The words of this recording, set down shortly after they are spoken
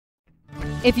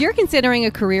If you're considering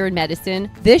a career in medicine,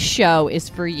 this show is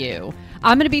for you.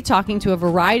 I'm going to be talking to a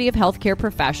variety of healthcare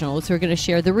professionals who are going to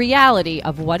share the reality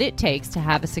of what it takes to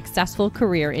have a successful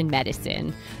career in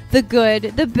medicine. The good,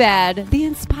 the bad, the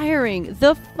inspiring,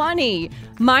 the funny.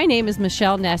 My name is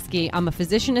Michelle Neske. I'm a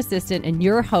physician assistant and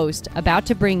your host, about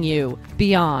to bring you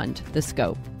Beyond the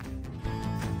Scope.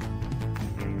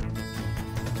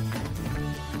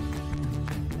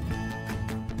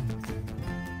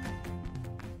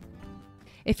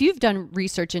 If you've done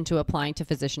research into applying to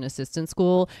physician assistant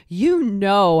school, you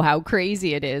know how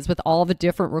crazy it is with all the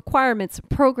different requirements and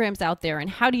programs out there, and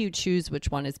how do you choose which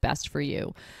one is best for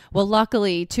you? Well,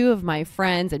 luckily, two of my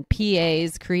friends and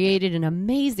PAs created an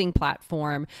amazing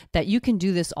platform that you can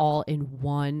do this all in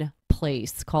one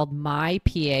place called My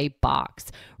PA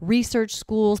Box. Research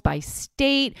schools by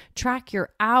state, track your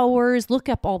hours, look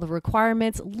up all the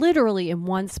requirements, literally in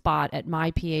one spot at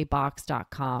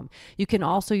mypabox.com. You can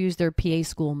also use their PA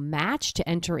school match to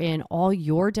enter in all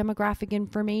your demographic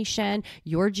information,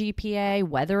 your GPA,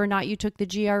 whether or not you took the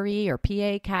GRE or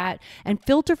PA CAT, and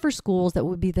filter for schools that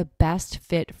would be the best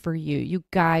fit for you. You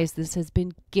guys, this has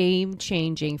been game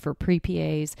changing for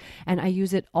pre-PAs, and I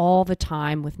use it all the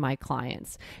time with my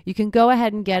clients. You can go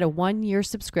ahead and get a 1-year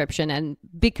subscription. And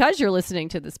because you're listening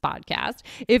to this podcast,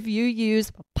 if you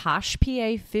use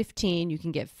POSHPA15, you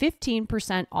can get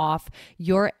 15% off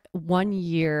your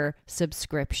 1-year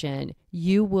subscription.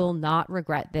 You will not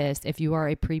regret this. If you are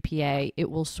a pre-PA, it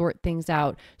will sort things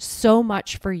out so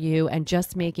much for you and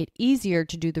just make it easier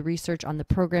to do the research on the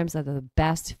programs that are the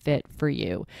best fit for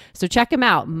you. So check them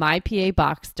out,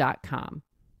 mypabox.com.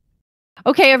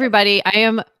 Okay, everybody, I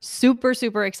am super,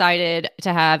 super excited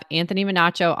to have Anthony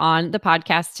Minaccio on the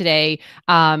podcast today.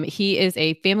 He is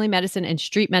a family medicine and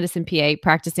street medicine PA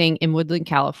practicing in Woodland,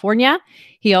 California.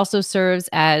 He also serves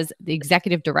as the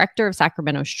executive director of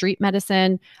Sacramento Street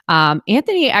Medicine.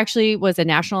 Anthony actually was a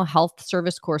National Health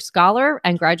Service Corps scholar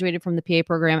and graduated from the PA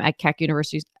program at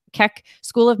Keck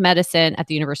School of Medicine at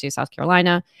the University of South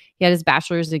Carolina. He had his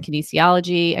bachelor's in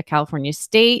kinesiology at California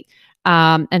State.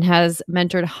 And has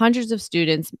mentored hundreds of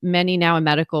students, many now in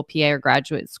medical, PA, or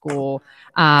graduate school.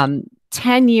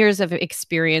 10 years of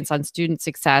experience on student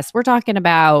success. We're talking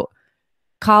about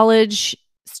college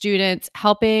students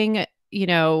helping,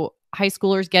 high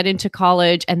schoolers get into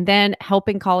college, and then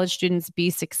helping college students be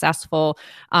successful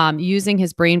using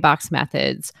his brain box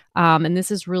methods. And this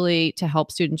is really to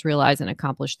help students realize and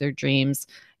accomplish their dreams,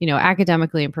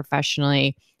 academically and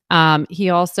professionally. He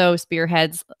also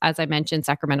spearheads, as I mentioned,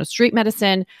 Sacramento Street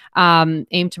Medicine,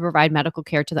 aimed to provide medical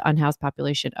care to the unhoused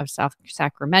population of South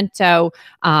Sacramento.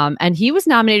 And he was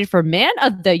nominated for Man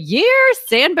of the Year,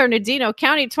 San Bernardino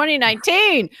County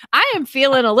 2019. I am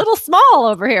feeling a little small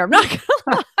over here. I'm not going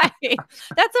to lie.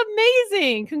 That's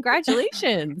amazing.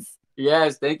 Congratulations.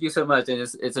 Yes, thank you so much. And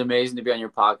it's amazing to be on your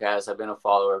podcast. I've been a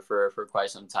follower for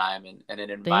quite some time and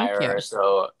an admirer.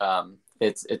 So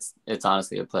it's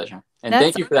honestly a pleasure. And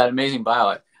thank you for that amazing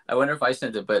bio. I wonder if I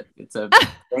sent it, but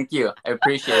thank you. I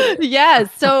appreciate it. Yes.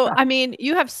 So,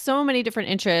 you have so many different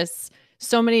interests,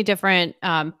 so many different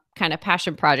kind of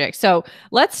passion projects. So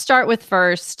let's start with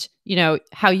first,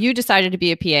 how you decided to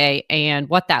be a PA and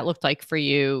what that looked like for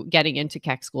you getting into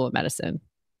Keck School of Medicine.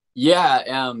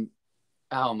 Yeah.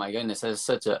 Oh my goodness, that's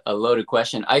such a loaded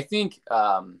question. I think,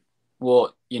 I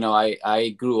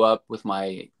grew up with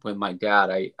my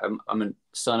dad. I'm a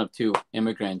son of two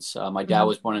immigrants. My dad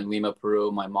was born in Lima,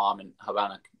 Peru. My mom in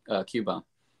Havana, Cuba.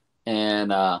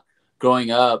 And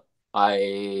growing up,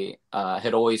 I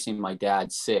had always seen my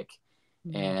dad sick,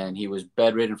 and he was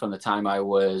bedridden from the time I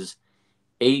was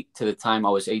 8 to the time I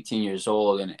was 18 years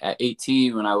old. And at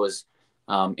 18, when I was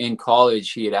in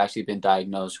college, he had actually been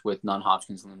diagnosed with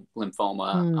non-Hodgkin's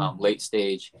lymphoma, late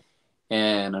stage.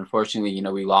 And unfortunately,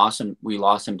 we lost him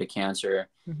to cancer.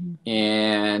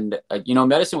 And,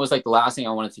 medicine was like the last thing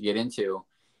I wanted to get into.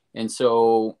 And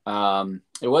so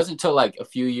it wasn't until like a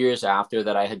few years after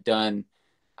that I had done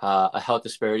a health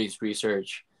disparities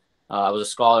research. I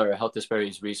was a health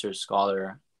disparities research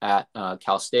scholar at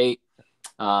Cal State.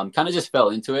 Kind of just fell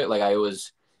into it. Like I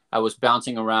was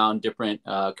bouncing around different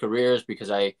careers because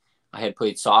I had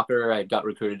played soccer. I got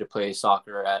recruited to play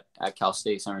soccer at Cal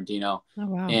State San Bernardino. Oh,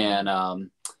 wow. And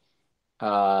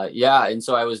and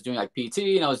so I was doing like PT,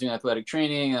 and I was doing athletic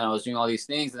training, and I was doing all these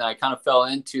things. And then I kind of fell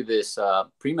into this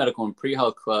pre-medical and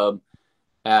pre-health club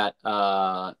at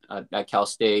Cal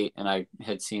State, and I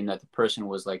had seen that the person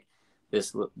was like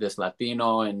this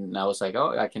Latino, and I was like,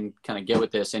 oh, I can kind of get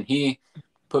with this. And he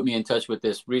put me in touch with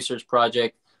this research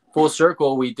project. Full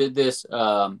circle, we did this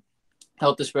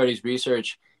health disparities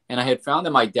research, and I had found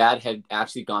that my dad had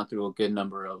actually gone through a good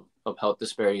number of health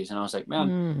disparities, and I was like,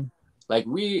 man, like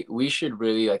we should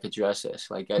really like address this.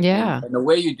 Like, Yeah. and the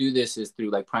way you do this is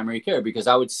through like primary care, because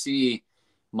I would see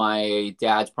my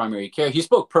dad's primary care. He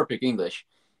spoke perfect English.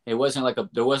 It wasn't like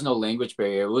there was no language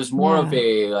barrier. It was more of Yeah.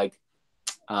 a like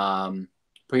um,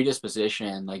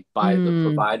 predisposition, like by the Mm,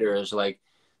 providers, like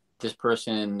this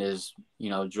person is,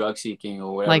 drug seeking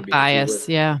or whatever, like because he bias. was,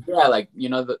 Yeah. yeah, like,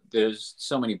 there's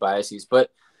so many biases.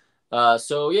 But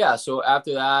so yeah, so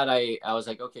after that, I was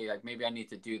like, okay, like maybe I need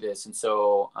to do this. And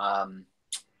so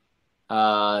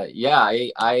yeah,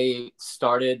 I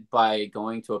started by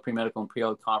going to a pre-medical and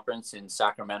pre-health conference in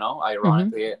Sacramento. Hmm.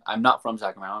 Ironically, I'm not from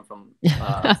Sacramento. I'm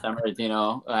from San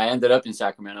Bernardino. I ended up in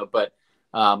Sacramento, but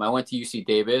I went to UC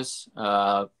Davis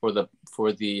for the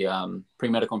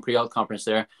pre-medical and pre-health conference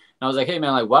there. And I was like, hey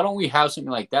man, like why don't we have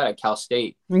something like that at Cal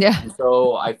State? Yeah. And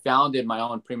so I founded our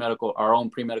own pre-medical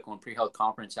and pre-health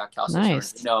conference at Cal State San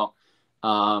Nice. Bernardino.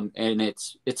 And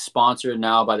it's sponsored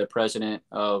now by the president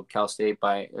of Cal State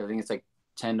by, I think it's like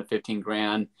 10 to 15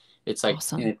 grand. It's like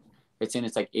Awesome. it's in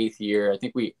its like eighth year. I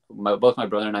think both my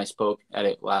brother and I spoke at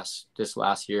it this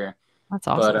last year. That's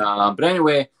But awesome. but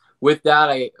anyway, with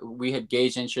that, we had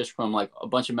gauged interest from like a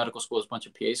bunch of medical schools, a bunch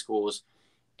of PA schools,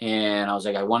 and I was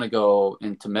like, I want to go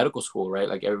into medical school, right?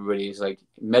 Like everybody's like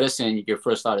medicine, your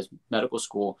first thought is medical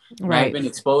school. And I had Right. been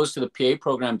exposed to the PA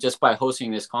program just by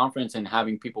hosting this conference and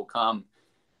having people come.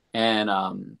 And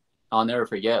I'll never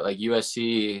forget, like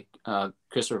USC,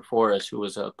 Christopher Forrest, who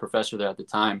was a professor there at the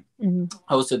time, Hmm.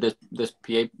 hosted this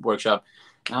PA workshop.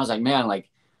 And I was like, man, like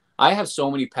I have so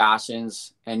many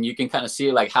passions, and you can kind of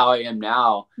see like how I am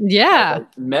now. I was Yeah.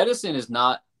 like, medicine is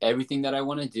not everything that I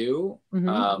want to do.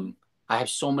 Hmm. I have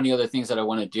so many other things that I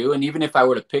want to do. And even if I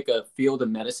were to pick a field of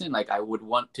medicine, like I would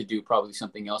want to do probably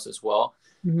something else as well.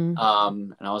 Hmm.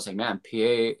 And I was like, man,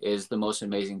 PA is the most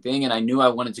amazing thing. And I knew I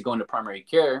wanted to go into primary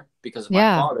care because of my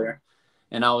Yeah. father.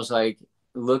 And I was like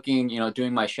looking,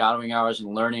 doing my shadowing hours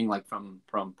and learning like from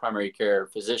primary care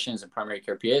physicians and primary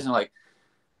care PAs. And I'm like,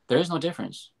 there is no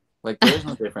difference. Like there is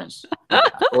no difference.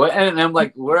 Like, and I'm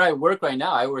like, where I work right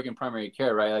now, I work in primary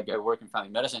care, right? Like I work in family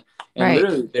medicine, and Right.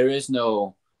 literally there is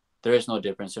no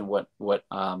difference in what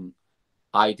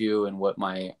I do and what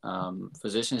my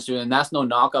physicians do. And that's no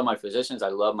knock on my physicians. I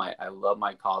love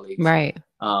my colleagues. Right.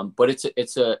 But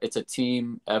it's a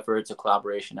team effort. It's a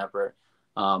collaboration effort.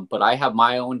 But I have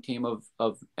my own team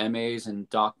of MAs and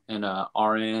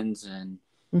RNs and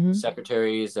Hmm.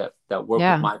 secretaries that work with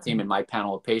Yeah. my team and my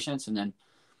panel of patients. And then,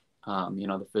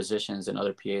 the physicians and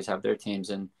other PAs have their teams.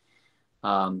 And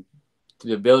um,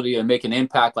 the ability to make an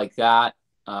impact like that,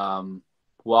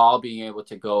 while being able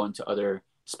to go into other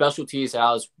specialties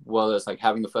as well as like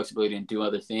having the flexibility and do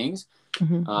other things,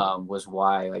 Hmm. was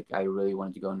why like I really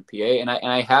wanted to go into PA. And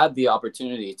I had the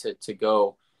opportunity to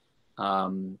go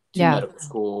to Yeah. medical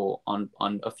school on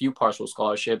a few partial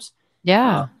scholarships.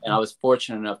 Yeah. And I was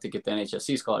fortunate enough to get the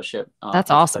NHSC scholarship, That's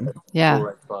as well awesome. as full Yeah.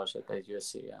 ride scholarship at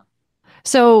USC. Yeah.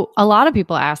 So a lot of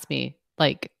people ask me,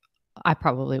 like, I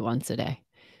probably once a day,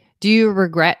 do you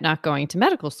regret not going to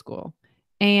medical school?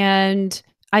 And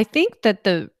I think that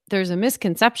there's a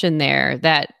misconception there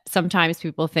that sometimes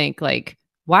people think like,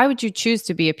 why would you choose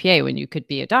to be a PA when you could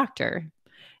be a doctor?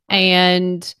 Right.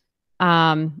 And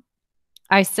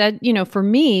I said, for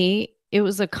me, it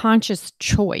was a conscious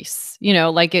choice,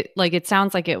 like it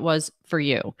sounds like it was for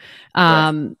you.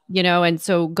 Right. And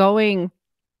so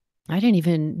I didn't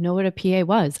even know what a PA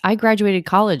was. I graduated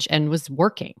college and was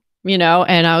working, and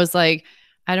I was like,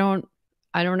 I don't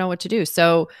I don't know what to do.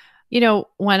 So,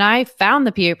 when I found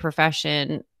the PA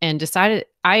profession and decided,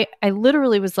 I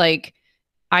literally was like,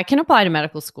 I can apply to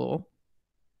medical school.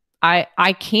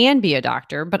 I can be a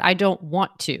doctor, but I don't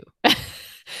want to.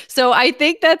 So I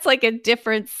think that's like a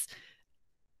difference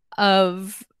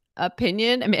of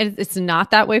opinion. I mean, it's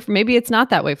not that way maybe it's not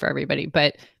that way for everybody,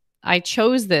 but I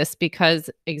chose this because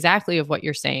exactly of what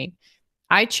you're saying.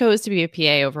 I chose to be a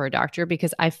PA over a doctor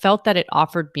because I felt that it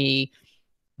offered me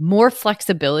more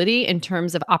flexibility in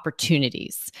terms of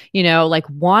opportunities, like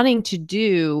wanting to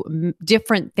do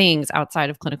different things outside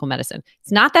of clinical medicine.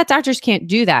 It's not that doctors can't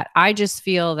do that. I just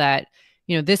feel that,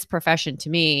 this profession to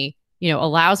me,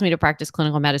 allows me to practice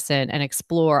clinical medicine and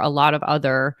explore a lot of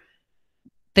other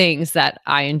things that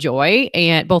I enjoy,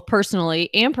 and both personally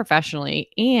and professionally,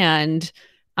 and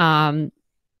um,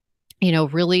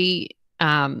 really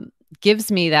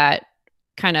gives me that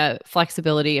kind of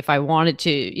flexibility if I wanted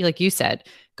to, like you said,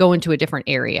 go into a different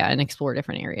area and explore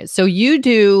different areas. So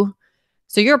you're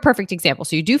a perfect example.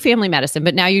 So you do family medicine,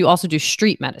 but now you also do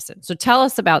street medicine. So tell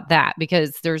us about that,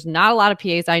 because there's not a lot of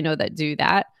PAs I know that do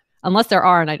that, unless there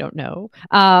are, and I don't know.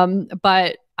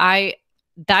 But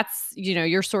that's,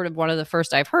 you're sort of one of the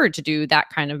first I've heard to do that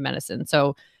kind of medicine.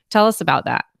 So Tell us about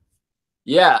that.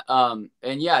 Yeah,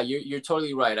 and yeah, you're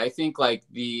totally right. I think like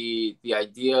the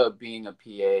idea of being a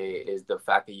PA is the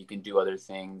fact that you can do other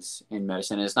things in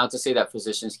medicine. And it's not to say that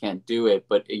physicians can't do it,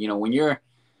 but you know, when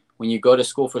you go to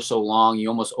school for so long, you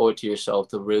almost owe it to yourself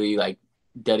to really like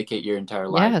dedicate your entire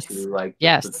life Yes. to like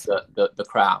Yes. the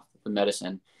craft, the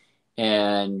medicine,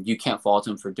 and you can't fault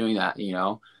them for doing that. You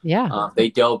know, Yeah.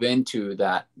 they delve into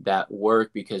that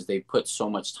work because they put so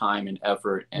much time and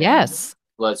effort and Yes.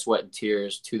 blood, sweat, and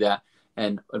tears to that,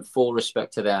 and full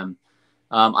respect to them.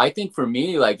 I think for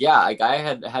me, like, yeah, like I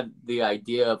had the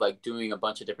idea of like doing a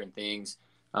bunch of different things,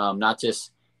 not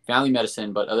just family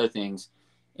medicine, but other things.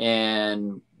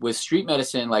 And with street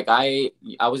medicine, like I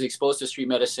was exposed to street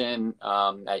medicine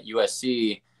at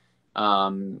USC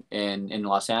in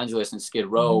Los Angeles and Skid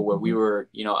Row, where we were,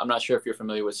 you know, I'm not sure if you're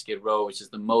familiar with Skid Row, which is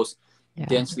the most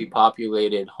densely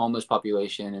populated homeless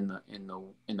population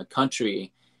in the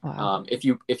country. Wow. If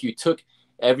you took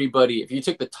everybody, if you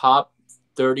took the top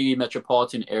 30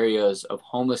 metropolitan areas of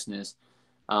homelessness,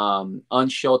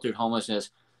 unsheltered homelessness,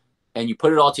 and you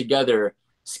put it all together,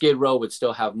 Skid Row would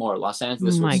still have more. Los Oh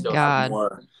Angeles would my still have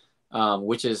God. more,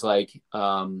 which is like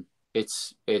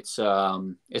it's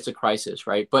a crisis,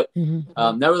 right? But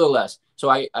nevertheless, so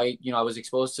I you know I was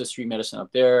exposed to street medicine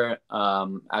up there.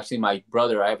 Actually, my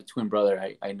brother, I have a twin brother.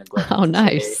 I neglected Oh, to say,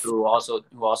 nice. who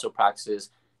also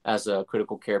practices as a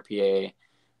critical care PA.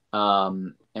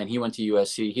 And he went to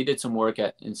USC. He did some work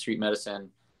in street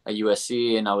medicine at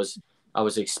USC, and I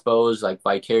was exposed like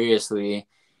vicariously.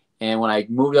 And when I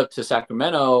moved up to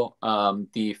Sacramento,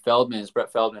 the Feldmans,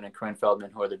 Brett Feldman and Corinne Feldman,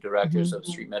 who are the directors of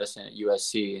street medicine at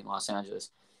USC in Los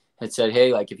Angeles, had said,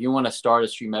 "Hey, like if you want to start a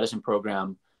street medicine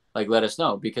program, like let us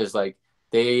know because like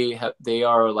they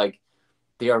are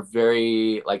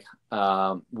very like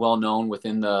well known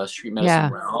within the street medicine Yeah.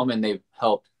 realm, and they've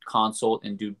helped consult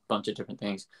and do a bunch of different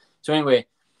things." So anyway,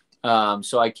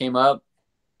 so I came up.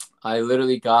 I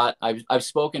literally I've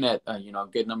spoken at you know a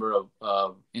good number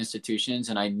of institutions,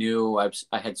 and I knew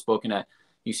I had spoken at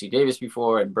UC Davis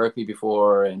before and Berkeley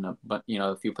before, and but you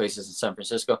know a few places in San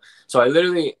Francisco. So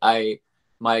I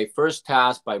my first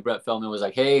task by Brett Feldman was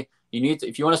like, hey, you need to,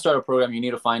 if you want to start a program, you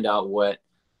need to find out what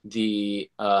they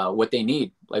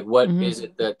need, like what is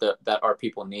it that our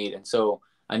people need, and so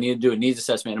I need to do a needs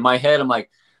assessment. In my head, I'm like,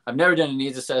 I've never done a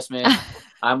needs assessment.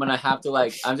 I'm gonna have to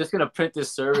like I'm just gonna print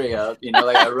this survey up, you know,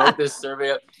 like I wrote this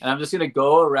survey up, and I'm just gonna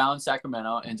go around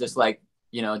Sacramento and just like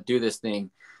you know do this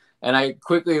thing. And I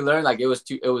quickly learned like it was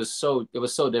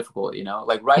so difficult, you know,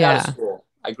 like right out of Yeah. school.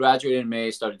 I graduated in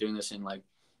May, started doing this in like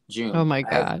Oh June. my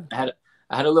God.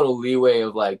 I had a little leeway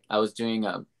of like I was doing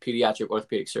a pediatric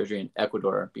orthopedic surgery in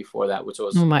Ecuador before that,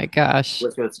 Oh my gosh.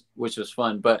 which was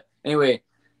fun. But anyway,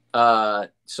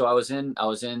 so I was in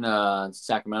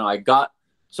Sacramento.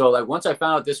 So like once I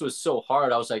found out this was so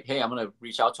hard, I was like, hey, I'm gonna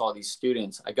reach out to all these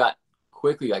students. I got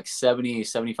quickly like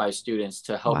 75 students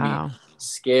to help me Wow.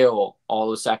 scale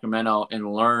all of Sacramento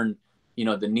and learn, you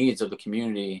know, the needs of the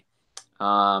community.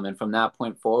 And from that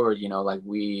point forward, you know, like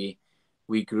we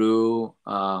grew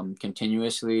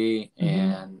continuously,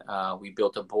 and we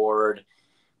built a board.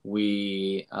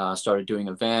 We started doing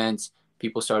events.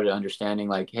 People started understanding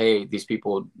like, hey, these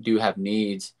people do have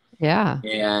needs. Yeah.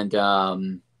 And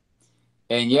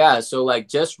yeah, so like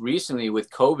just recently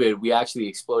with COVID, we actually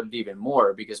exploded even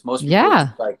more because most people were Yeah.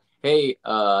 just like, hey,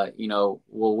 you know,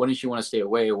 well, wouldn't you want to stay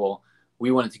away? Well,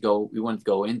 we wanted to go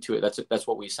into it. That's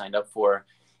what we signed up for.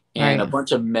 And a Right.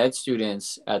 bunch of med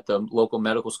students at the local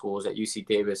medical schools at UC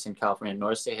Davis in California,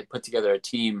 North State, had put together a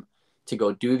team to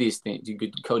go do these things, to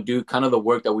go do kind of the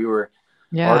work that we were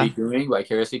already Yeah. doing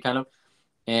vicariously, kind of.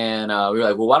 And we were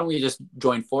like, well, why don't we just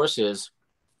join forces?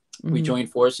 We Mhm.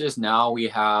 joined forces. Now we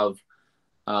have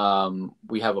a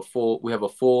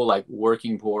full like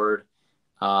working board.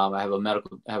 I have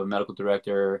a medical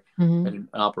director, Mhm. an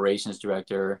operations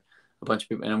director, a bunch of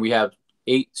people, and we have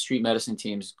 8 street medicine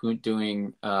teams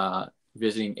doing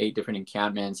visiting 8 different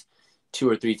encampments 2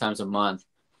 or 3 times a month.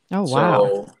 Oh,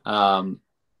 wow. So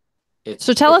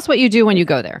So tell us what you do when you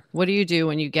go there. What do you do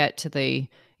when you get to the,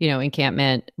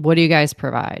 encampment? What do you guys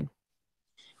provide?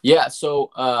 yeah. So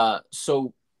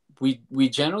we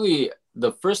generally,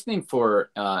 the first thing for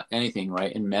anything,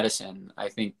 right, in medicine, I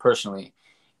think personally,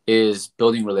 is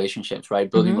building relationships,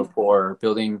 right? Building Hmm. rapport,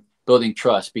 building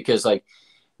trust, because like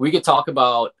we could talk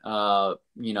about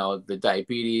the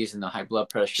diabetes and the high blood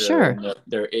pressure Sure. and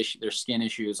their skin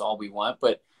issues all we want,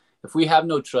 but if we have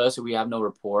no trust, if we have no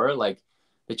rapport, like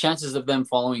the chances of them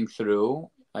following through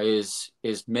is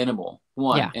minimal.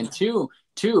 One, Yeah. and two,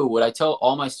 what I tell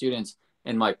all my students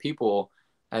and my people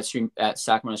at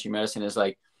Sacramento Street Medicine is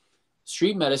like,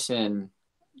 street medicine,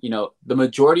 the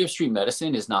majority of street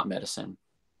medicine is not medicine.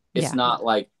 It's Yeah. not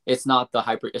like, it's not the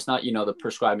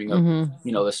prescribing of, Mm-hmm.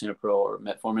 the Lisinopril or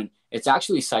metformin. It's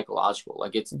actually psychological.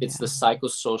 Like it's the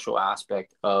psychosocial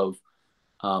aspect of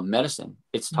medicine.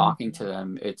 It's talking to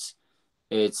them. It's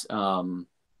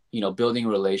building a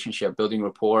relationship, building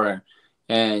rapport.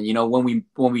 And, when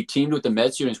we teamed with the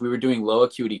med students, we were doing low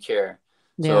acuity care.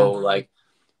 So like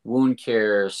wound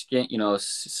care, skin,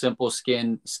 simple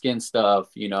skin stuff,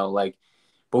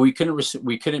 but we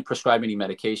couldn't prescribe any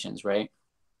medications. Right.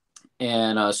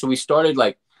 And so we started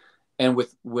and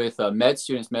with med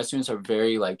students are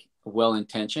very like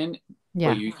well-intentioned,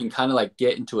 but you can kind of like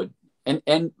get into it.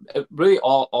 And really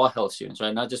all health students,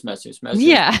 right? Not just med students.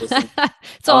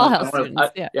 It's all health students.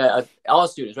 All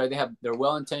students, right? They're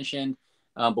well-intentioned,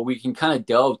 but we can kind of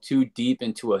delve too deep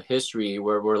into a history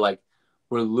where we're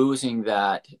losing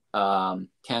that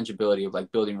tangibility of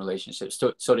like building relationships.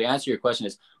 So to answer your question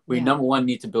is, we number one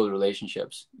need to build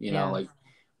relationships. Like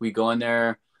we go in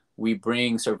there, we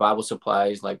bring survival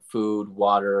supplies like food,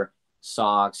 water,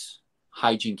 socks,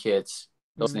 hygiene kits,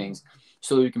 those things,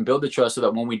 so that we can build the trust, so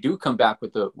that when we do come back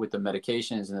with the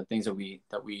medications and the things that we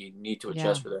need to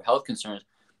adjust for their health concerns,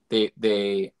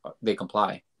 they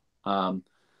comply. Are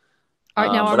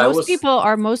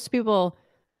most people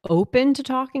open to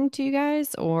talking to you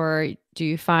guys, or do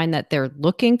you find that they're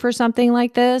looking for something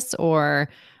like this, or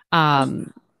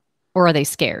are they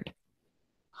scared?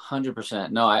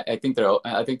 100%. No, I think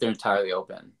they're entirely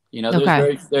open.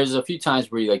 There's a few times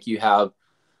where you have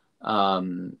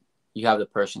the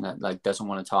person that like doesn't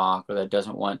want to talk, or that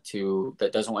doesn't want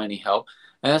any help,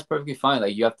 and that's perfectly fine.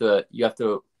 Like you have to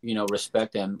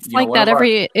respect them. It's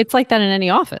like that in any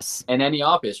office. In any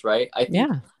office, right? I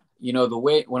think the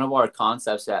way, one of our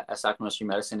concepts at Sacramento Street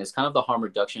Medicine is kind of the harm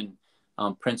reduction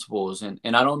principles, and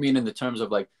I don't mean in the terms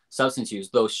of like substance use,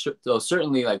 though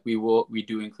certainly like we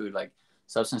do include like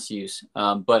substance use,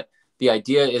 but the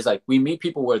idea is like we meet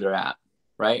people where they're at,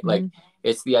 right? Like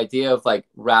it's the idea of like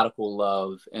radical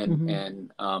love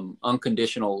and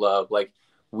unconditional love. Like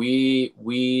we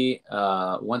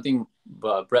one thing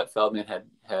Brett Feldman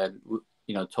had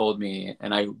told me,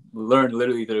 and I learned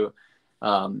literally through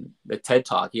the TED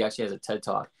Talk. He actually has a TED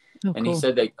Talk, and he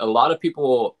said that a lot of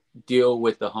people deal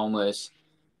with the homeless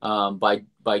by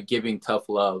giving tough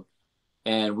love,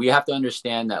 and we have to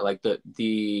understand that like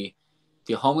the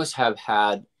homeless have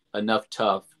had enough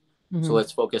tough, so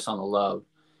let's focus on the love.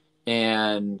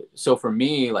 And so for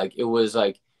me, like it was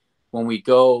like when we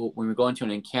go into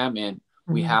an encampment,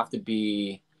 we have to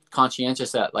be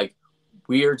conscientious that like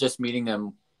we're just meeting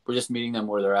them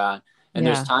where they're at. And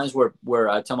there's times where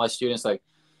I tell my students, like,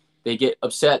 they get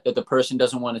upset that the person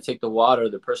doesn't want to take the water,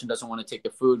 the person doesn't want to take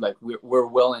the food. Like we're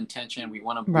well intentioned, we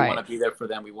want to be there for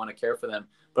them, we want to care for them.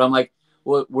 But I'm like,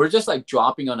 well, we're just like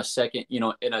dropping on a second,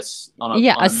 on a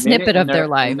snippet of their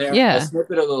life, a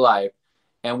snippet of their life,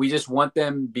 and we just want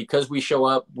them, because we show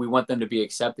up, we want them to be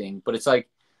accepting. But it's like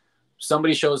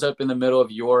somebody shows up in the middle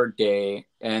of your day,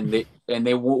 and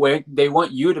they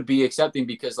want you to be accepting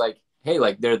because like, hey,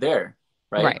 like they're there,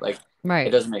 right?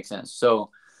 It doesn't make sense. So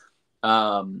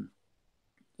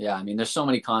yeah, I mean, there's so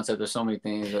many concepts, there's so many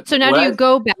things. So now do you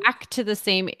go back to the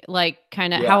same, like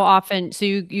kind of how often? So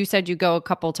you said you go a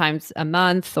couple times a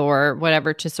month or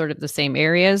whatever to sort of the same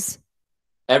areas?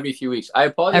 Every few weeks. I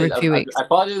apologize. Every few weeks. I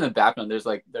apologize in the background. There's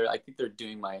like, I think they're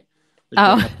doing my.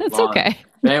 That's okay.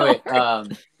 But anyway,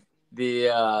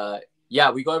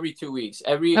 we go every 2 weeks.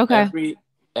 Every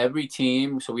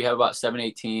team. So we have about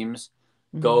 7-8 teams.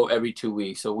 Go every 2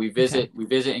 weeks. So we visit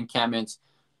encampments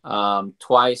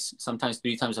twice, sometimes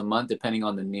 3 times a month, depending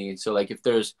on the need. So like if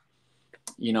there's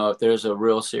a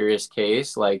real serious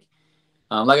case, like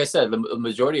I said, the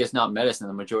majority is not medicine.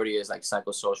 The majority is like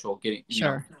psychosocial, getting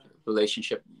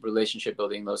relationship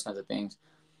building, those kinds of things.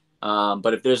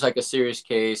 But if there's like a serious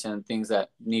case and things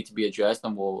that need to be addressed,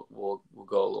 then we'll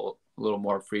go a little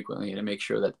more frequently to make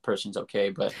sure that the person's okay.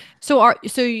 But so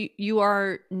you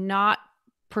are not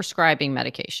prescribing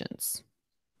medications?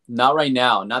 Not right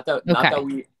now. Not that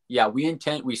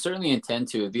we certainly intend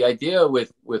to. The idea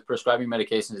with prescribing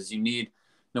medications is you need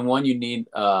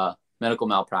medical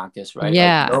malpractice, right?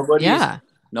 Yeah. Like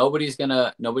nobody's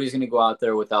gonna go out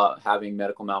there without having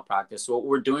medical malpractice. So what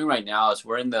we're doing right now is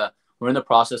we're in the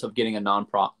process of getting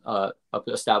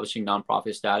establishing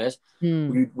nonprofit status.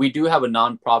 We do have a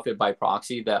nonprofit by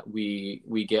proxy that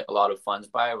we get a lot of funds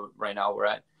by. Right now we're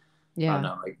at I don't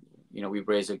know, like, we've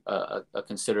raised a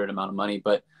considerate amount of money,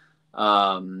 but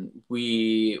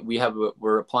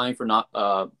we're applying for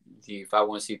the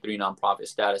 501c3 nonprofit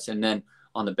status, and then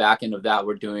on the back end of that,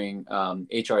 we're doing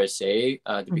HRSA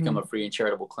to become a free and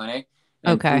charitable clinic,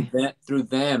 and Okay. through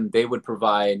them, they would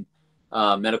provide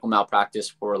medical malpractice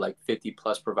for like 50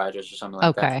 plus providers or something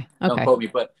like that. Okay. Don't Okay. quote me,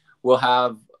 but we'll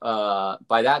have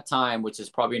by that time, which is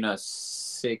probably in a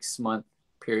 6-month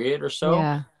period or so,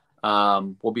 Yeah.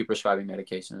 we'll be prescribing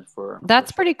medications for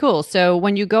That's sure. pretty cool. So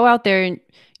when you go out there and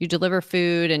you deliver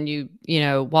food and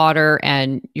water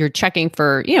and you're checking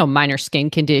for, minor skin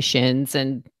conditions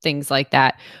and things like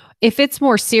that. If it's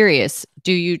more serious,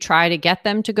 do you try to get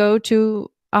them to go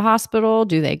to a hospital?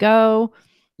 Do they go?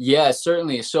 Yeah,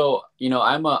 certainly. So,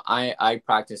 I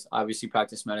obviously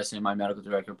practice medicine. My medical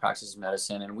director practices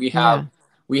medicine, and Yeah.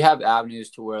 we have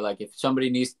avenues to where like if somebody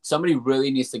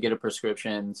really needs to get a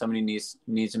prescription, somebody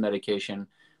needs a medication,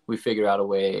 we figure out a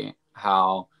way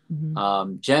how.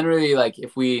 Mhm. Generally, like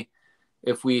if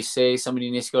we say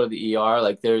somebody needs to go to the ER,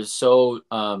 like there's so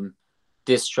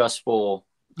distrustful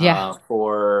Yeah.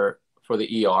 for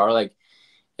the ER, like,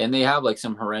 and they have like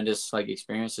some horrendous like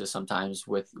experiences sometimes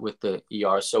with the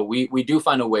ER. So we do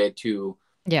find a way to,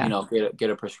 Yeah. get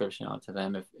a prescription out to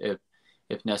them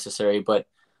if necessary. But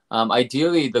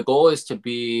ideally, the goal is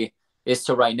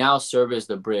to right now serve as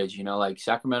the bridge. Like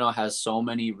Sacramento has so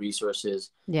many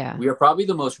resources. Yeah. We are probably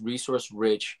the most resource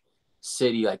rich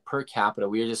city, like per capita.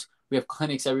 We have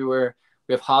clinics everywhere.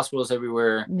 We have hospitals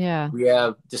everywhere. Yeah. We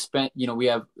have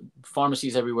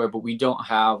pharmacies everywhere, but we don't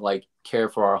have like care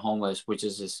for our homeless, which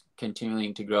is just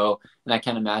continuing to grow. And I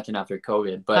can't imagine after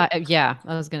COVID, but Yeah,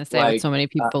 I was going to say with like so many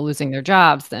people losing their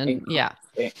jobs, then inc- yeah.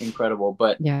 incredible.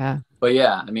 But Yeah.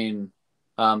 yeah, I mean,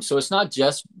 so it's not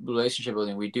just relationship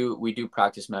building. We do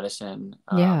practice medicine.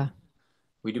 Yeah.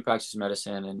 We do practice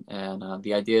medicine, and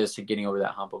the idea is to getting over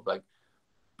that hump of like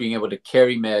being able to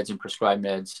carry meds and prescribe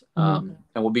meds. Mhm.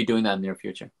 And we'll be doing that in the near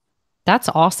future. That's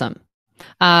awesome.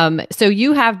 So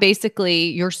you have basically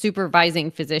your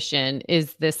supervising physician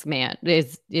is this man,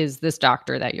 is this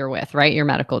doctor that you're with, right? Your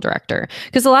medical director.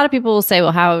 Because a lot of people will say,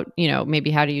 well, maybe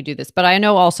how do you do this? But I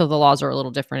know also the laws are a little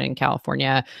different in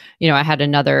California. I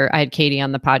had Katie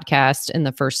on the podcast in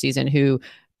the first season who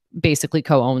basically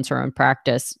co-owns her own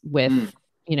practice with,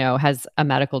 has a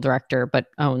medical director, but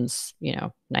owns,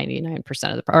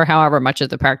 99% of or however much of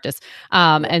the practice.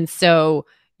 And so,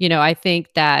 I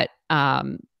think that,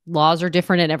 laws are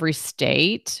different in every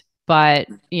state, but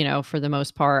for the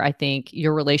most part, I think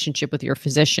your relationship with your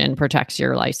physician protects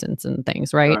your license and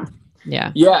things, right? Sure.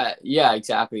 Yeah. Yeah,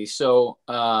 exactly. So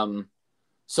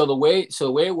the way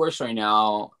it works right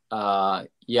now,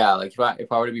 yeah, like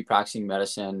if I were to be practicing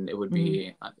medicine, Mhm. it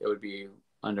would be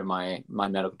under my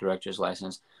medical director's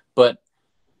license. But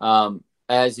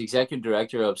as executive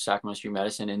director of Sacramento Street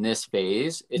Medicine in this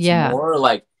phase, Yeah.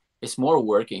 it's more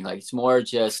working, like it's more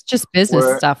It's just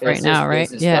business stuff right it's now, just right?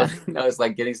 business Yeah. stuff. It's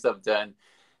like getting stuff done,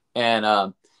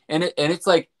 and it's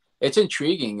like it's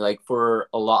intriguing, like for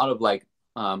a lot of like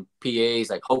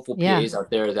PAs, like hopeful Yeah. PAs out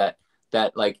there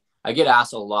that like I get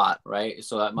asked a lot, right?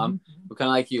 So I'm Mhm. kind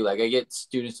of like you, like I get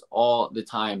students all the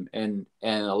time, and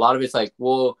a lot of it's like,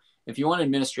 well, if you want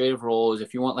administrative roles,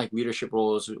 if you want like leadership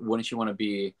roles, wouldn't you want to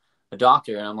be a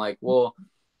doctor? And I'm like, well,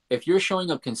 if you're showing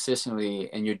up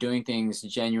consistently and you're doing things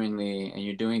genuinely and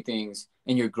you're doing things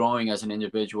and you're growing as an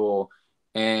individual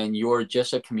and you're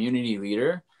just a community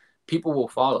leader, people will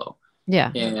follow. Yeah.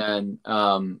 And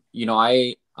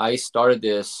I started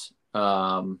this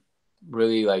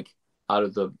really like out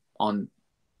of the on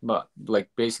but like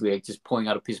basically like just pulling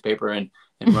out a piece of paper and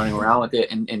running around with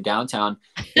it in downtown,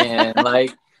 and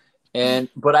like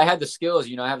but I had the skills,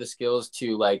 I have the skills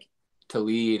to like to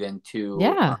lead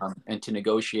Yeah. and to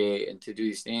negotiate and to do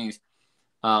these things.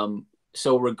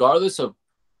 So regardless of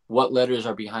what letters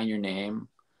are behind your name,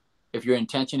 if your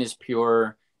intention is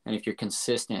pure and if you're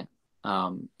consistent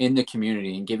in the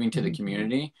community and giving to the Mhm.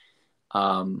 community,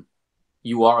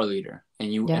 you are a leader,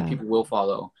 and Yeah. people will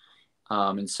follow.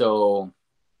 And so,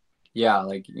 yeah,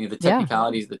 like Yeah. the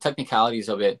technicalities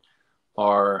of it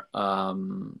are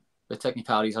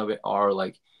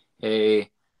like, hey,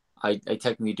 I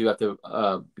technically do have to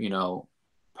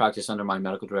practice under my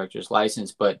medical director's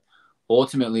license, but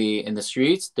ultimately in the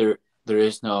streets there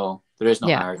is no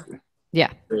Yeah. hierarchy.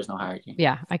 Yeah. There is no hierarchy.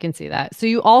 Yeah, I can see that. So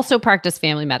you also practice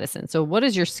family medicine. So what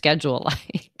is your schedule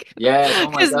like? Yes. Oh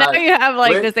my Because now God. you have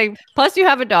like Wait. this thing. Plus, you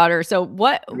have a daughter. So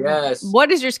Yes. what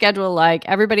is your schedule like?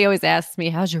 Everybody always asks me,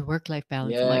 "How's your work life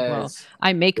balance?" I'm like, "Well, Yes.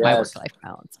 I make my work Yes. life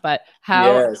balance, but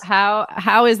Yes.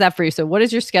 how is that for you? So what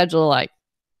is your schedule like?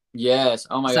 Yes.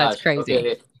 Oh my Besides gosh. crazy.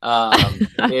 Okay.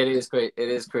 It is great. It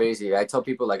is crazy. I tell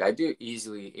people like I do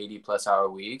easily 80+ hour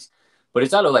weeks, but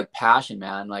it's out of like passion,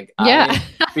 man. Like Yeah.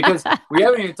 because we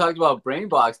haven't even talked about brain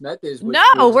box methods, which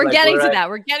No, is we're like getting to that.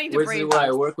 We're getting to which is brain where I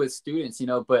box. work with students,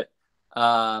 but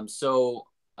so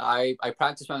I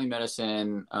practice family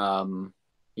medicine,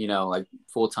 you know, like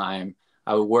full time.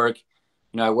 I would work,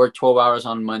 you know, I work 12 hours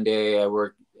on Monday. I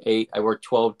work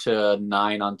 12 to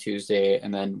 9 on Tuesday.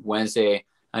 And then Wednesday,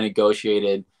 I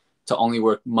negotiated to only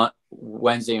work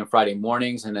Wednesday and Friday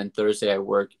mornings. And then Thursday, I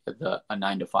work at a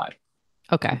 9 to 5.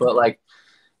 Okay. But like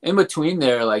in between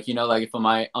there, like, you know, like if on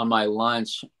my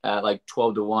lunch at like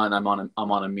 12 to 1, I'm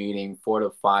on a meeting. 4 to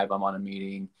 5, I'm on a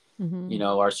meeting. You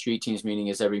know, our street teams meeting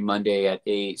is every Monday at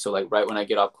 8. So like right when I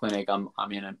get off clinic, I'm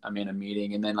in a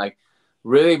meeting. And then like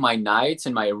really my nights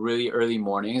and my really early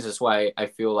mornings. That's why I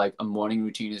feel like a morning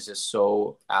routine is just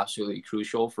so absolutely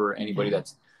crucial for anybody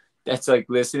that's like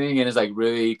listening and is like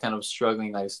really kind of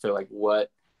struggling as to like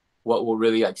what will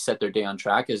really like set their day on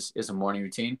track is a morning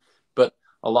routine. But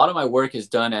a lot of my work is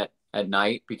done at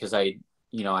night because I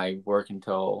work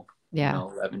until you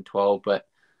know 11, 12. But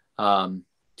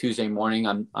Tuesday morning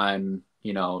I'm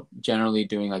you know generally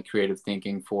doing like creative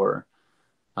thinking for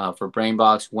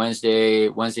BrainBox.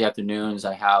 Wednesday afternoons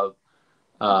I have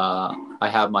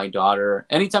my daughter.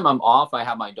 Anytime I'm off, I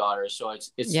have my daughter. So it's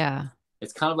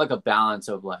kind of like a balance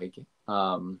of like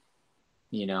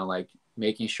you know, like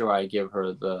making sure I give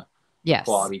her the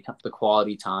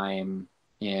quality time.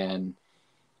 And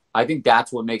I think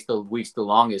that's what makes the weeks the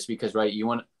longest because right,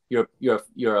 you're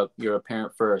a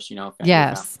parent first, you know,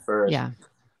 family first. Yeah.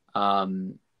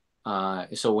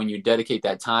 So when you dedicate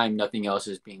that time, nothing else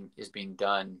is being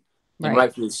done, and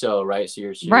rightfully so, right? So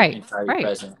you're entirely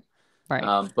present,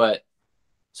 right? But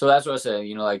so that's what I said.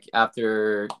 You know, like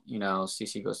after you know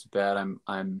CC goes to bed,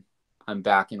 I'm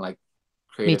back in like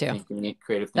creative thinking.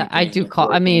 I do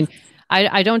call. I mean,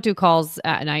 I don't do calls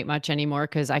at night much anymore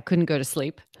because I couldn't go to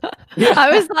sleep.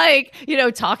 I was like, you know,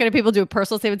 talking to people, do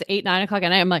personal statements 8, 9 o'clock at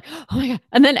night. I'm like, oh my God.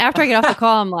 And then after I get off the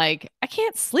call, I'm like, I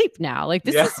can't sleep now. Like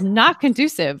this is not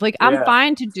conducive. Like I'm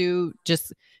fine to do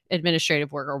just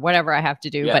administrative work or whatever I have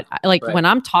to do. But like when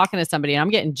I'm talking to somebody and I'm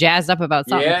getting jazzed up about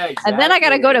something and then I got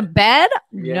to go to bed.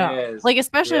 No, like,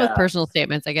 especially with personal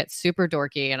statements, I get super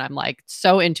dorky and I'm like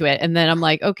so into it. And then I'm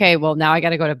like, okay, well now I got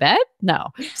to go to bed. No.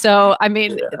 So, I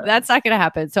mean, that's not going to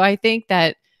happen. So I think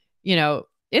that, you know,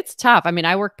 it's tough. I mean,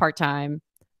 I work part-time.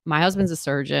 My husband's a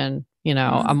surgeon. You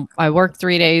know, I work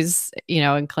 3 days, you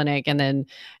know, in clinic, and then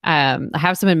I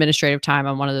have some administrative time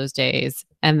on one of those days.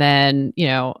 And then, you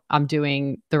know, I'm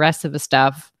doing the rest of the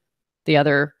stuff the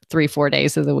other 3-4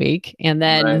 days of the week. And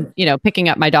then, you know, picking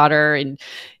up my daughter and,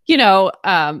 you know,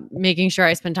 making sure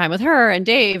I spend time with her and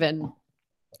Dave. And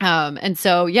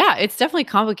so, yeah, it's definitely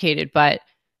complicated, but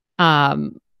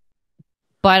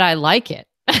I like it.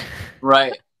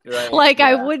 Right. Like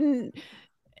I wouldn't,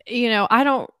 you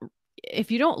know, if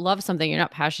you don't love something, you're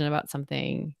not passionate about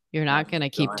something, you're not going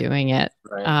to keep doing it.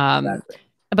 Exactly.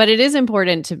 But it is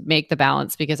important to make the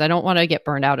balance because I don't want to get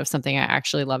burned out of something I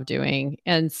actually love doing.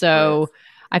 And so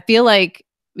I feel like,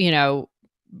 you know,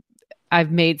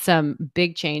 I've made some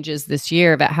big changes this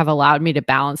year that have allowed me to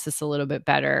balance this a little bit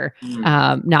better.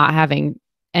 Not having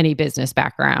any business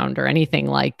background or anything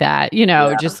like that, you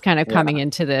know, just kind of coming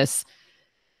into this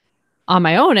on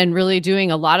my own and really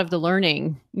doing a lot of the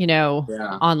learning, you know,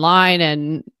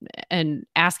 online and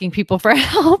asking people for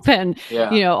help and,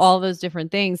 you know, all those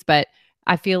different things. But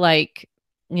I feel like,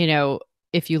 you know,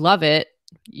 if you love it,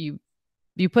 you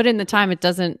put in the time, it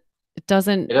doesn't feel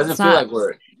like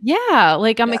work. Yeah.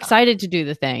 Like I'm excited to do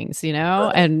the things, you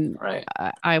know, and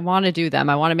I want to do them.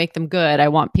 I want to make them good. I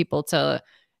want people to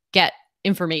get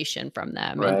information from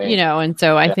them, and, you know, and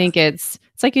so I think it's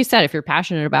like you said, if you're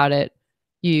passionate about it,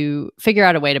 you figure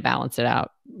out a way to balance it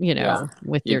out, you know,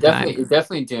 with your time. You're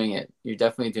definitely doing it. You're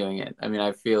definitely doing it. I mean,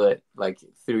 I feel it like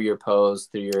through your posts,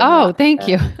 through your. Thank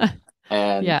you.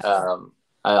 And I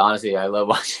honestly, I love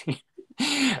watching.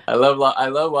 I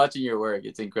love watching your work.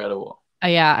 It's incredible.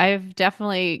 Yeah, I've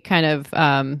definitely kind of,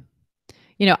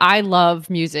 you know, I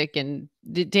love music, and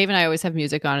Dave and I always have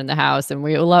music on in the house, and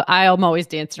I'm always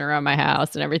dancing around my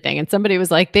house and everything. And somebody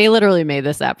was like, they literally made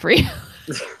this app for you.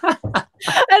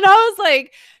 And I was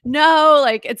like, no,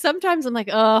 like, and sometimes I'm like,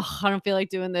 oh, I don't feel like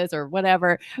doing this or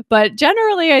whatever. But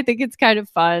generally, I think it's kind of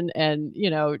fun, and, you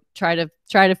know, try to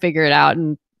figure it out.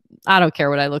 And I don't care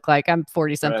what I look like. I'm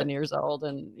 40 something years old.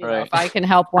 And you know, if I can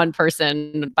help one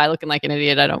person by looking like an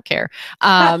idiot, I don't care.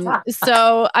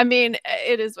 So, I mean,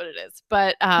 it is what it is.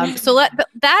 But so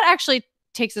that actually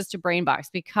takes us to BrainBox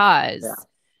because,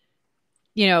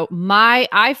 you know, my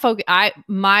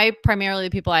primarily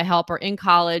the people I help are in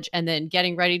college and then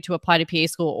getting ready to apply to PA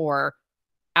school or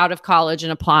out of college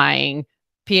and applying,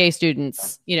 PA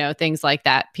students, you know, things like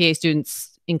that. PA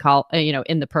students in college, you know,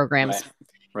 in the programs.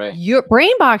 Your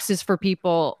BrainBox is for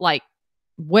people like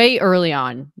way early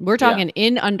on. We're Yeah. talking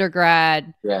in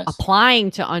undergrad, Yes.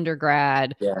 applying to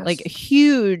undergrad, like Yes. a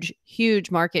huge,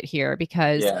 huge market here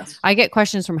because Yes. I get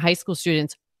questions from high school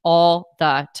students all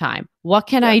the time. What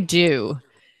can Yeah. I do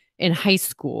in high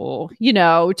school, you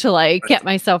know, to like Right. get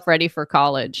myself ready for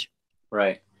college?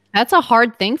 Right. That's a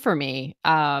hard thing for me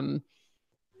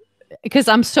because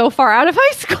I'm so far out of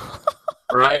high school.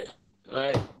 Right.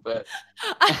 Right. But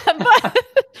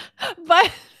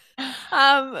but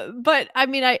but I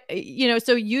mean, you know,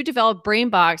 so you developed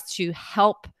BrainBox to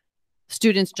help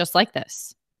students just like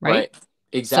this, right? right.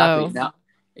 Exactly. So Now,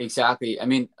 exactly. I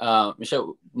mean,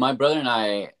 Michelle, my brother and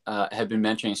I have been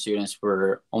mentoring students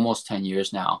for almost 10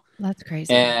 years now. that's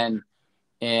crazy. And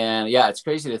yeah, it's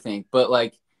crazy to think, but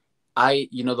like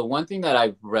the one thing that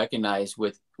I've recognized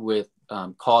with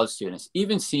college students,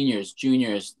 even seniors,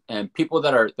 juniors, and people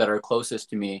that are closest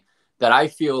to me, that I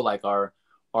feel like are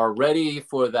ready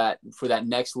for that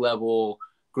next level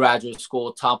graduate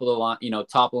school, top of the line,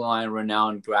 top of the line,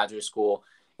 renowned graduate school,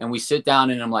 and we sit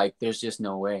down and I'm like, there's just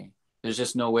no way, it's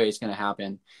going to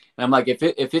happen. And I'm like, if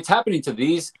it's happening to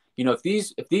these, if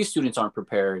these students aren't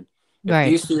prepared, if Right.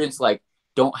 these students like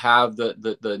don't have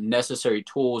the necessary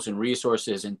tools and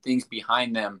resources and things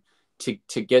behind them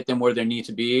to get them where they need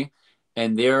to be,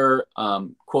 and they're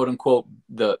quote unquote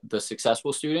the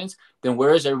successful students, then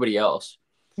where is everybody else?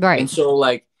 Right. And so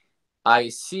like I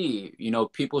see,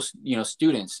 people,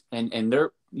 students, and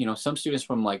they're, some students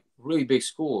from like really big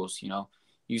schools,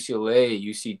 UCLA,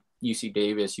 UC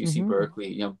Davis, UC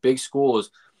Berkeley, big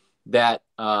schools that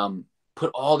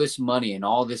put all this money and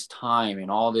all this time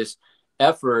and all this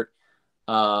effort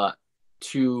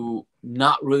to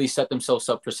not really set themselves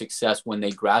up for success when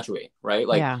they graduate, right?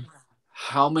 Like, yeah.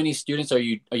 how many students are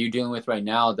you dealing with right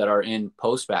now that are in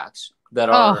postbacks that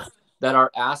Oh,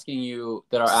 are asking you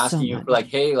so much. for like,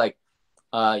 hey, like,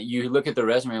 you look at the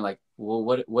resume and like,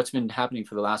 well, what's been happening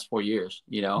for the last 4 years,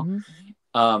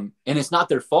 and it's not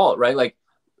their fault, right? Like,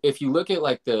 if you look at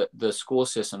like the school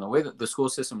system, the way that the school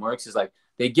system works is like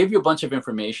they give you a bunch of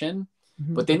information,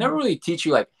 but they never really teach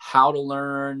you like how to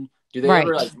learn. Do they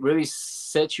ever like really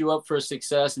set you up for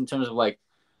success in terms of like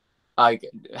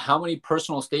how many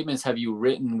personal statements have you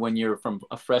written when you're from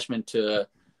a freshman to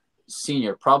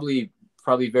senior? Probably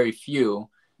very few.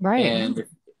 Right. And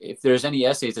if there's any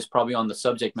essays, it's probably on the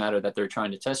subject matter that they're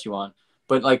trying to test you on.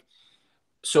 But like,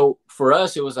 so for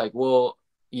us, it was like, well,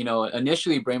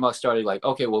 initially BrainBox started like,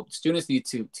 okay, well, students need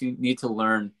to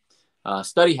learn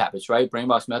study habits, right?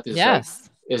 BrainBox methods Yes.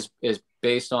 is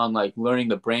based on like learning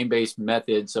the brain-based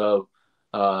methods of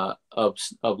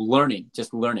learning,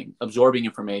 just learning, absorbing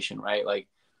information, right? Like,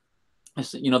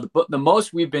 the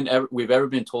most we've ever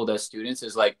been told as students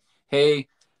is like, hey,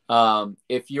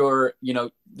 if you're,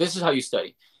 this is how you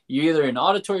study. You're either an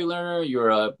auditory learner, you're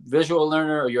a visual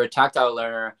learner, or you're a tactile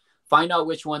learner. Find out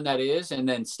which one that is and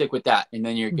then stick with that, and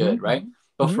then you're good, right?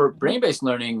 But for brain-based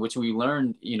learning, which we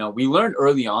learned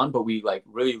early on, but we like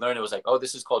really learned, it was like, oh,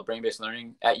 this is called brain-based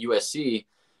learning at USC.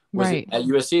 At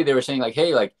USC, they were saying like,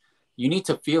 hey, like, you need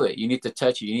to feel it, you need to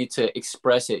touch it, you need to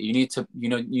express it, you need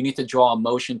to draw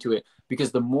emotion to it,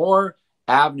 because the more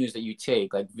avenues that you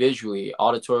take, like visually,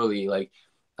 auditorily, like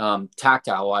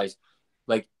tactile wise,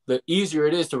 like the easier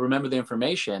it is to remember the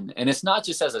information. And it's not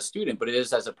just as a student, but it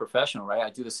is as a professional, right?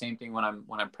 I do the same thing when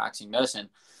I'm practicing medicine.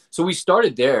 So we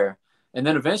started there, and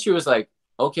then eventually it was like,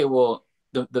 okay, well,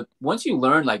 the once you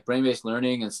learn like brain-based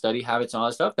learning and study habits and all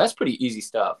that stuff, that's pretty easy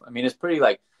stuff. I mean, it's pretty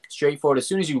like straightforward. As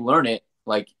soon as you learn it,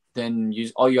 like, then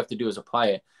all you have to do is apply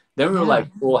it. Then we were like,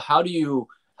 well, how do you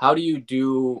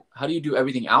do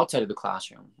everything outside of the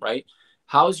classroom, right?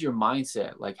 How's your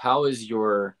mindset? Like, how is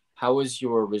your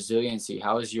resiliency?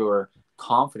 How is your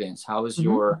confidence? How is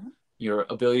your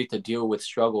ability to deal with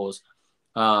struggles?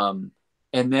 And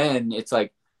then it's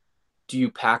like, do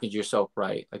you package yourself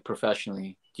right, like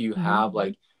professionally? Do you have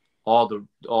like all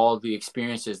the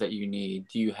experiences that you need?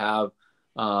 Do you have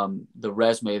the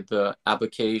resume, the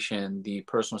application, the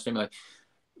personal statement, like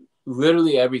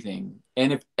literally everything?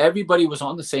 And if everybody was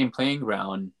on the same playing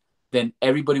ground, then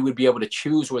everybody would be able to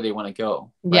choose where they want to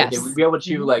go, right? They would be able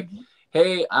to like,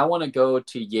 hey, I want to go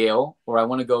to Yale, or I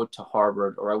want to go to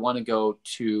Harvard, or I want to go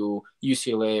to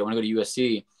UCLA, I want to go to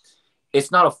USC.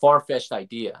 It's not a far-fetched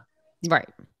idea. Right.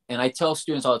 And I tell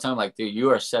students all the time, like, dude, you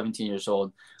are 17 years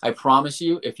old. I promise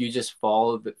you, if you just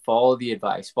follow the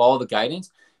advice, follow the guidance,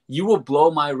 you will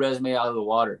blow my resume out of the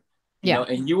water, you know,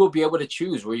 and you will be able to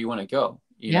choose where you want to go,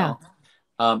 you know?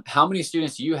 How many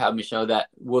students do you have, Michelle, that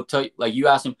will tell you, like, you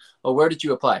ask them, oh, where did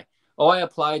you apply? Oh, I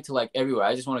applied to like everywhere.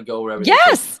 I just want to go wherever.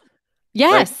 Yes.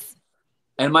 Right?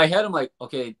 And in my head, I'm like,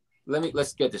 okay,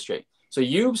 let's get this straight. So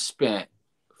you've spent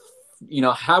you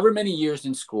know, however many years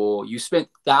in school, you spent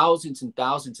thousands and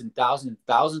thousands and thousands and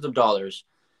thousands of dollars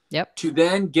Yep. to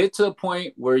then get to a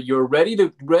point where you're ready to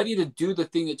do the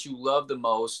thing that you love the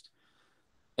most,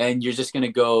 and you're just going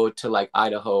to go to like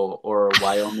Idaho or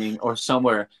Wyoming or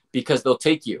somewhere because they'll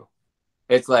take you.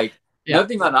 It's like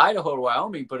nothing about Idaho or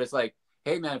Wyoming, but it's like,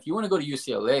 hey man, if you want to go to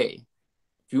UCLA,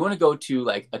 if you want to go to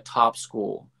like a top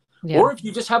school, or if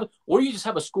you just have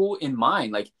a school in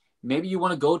mind, like maybe you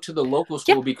want to go to the local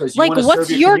school because you like, want to what's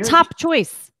serve your community. top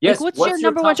choice? Yes, like, what's your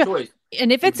number one choice?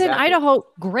 And if it's in Idaho,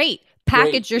 great.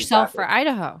 Package yourself for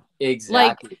Idaho.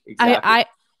 Exactly.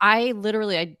 I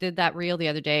literally, I did that reel the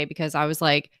other day because I was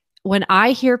like, when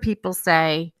I hear people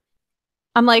say,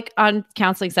 I'm like on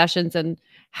counseling sessions and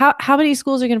how many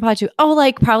schools are you going to apply to? Oh,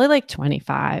 like probably like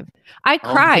 25. I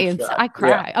cry I cry.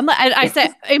 Yeah. I'm like, I say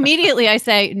immediately, I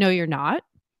say, no, you're not.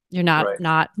 You're not,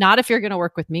 right. not if you're going to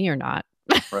work with me or not.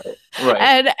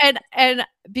 Right. And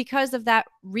because of that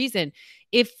reason,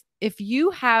 if you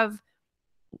have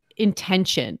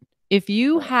intention, if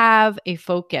you have a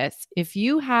focus, if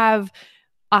you have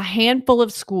a handful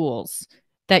of schools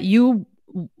that you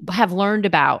have learned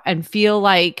about and feel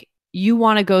like you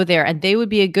want to go there and they would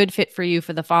be a good fit for you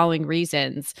for the following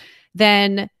reasons,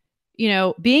 then, you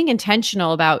know, being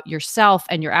intentional about yourself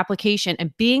and your application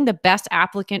and being the best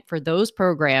applicant for those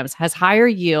programs has higher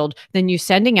yield than you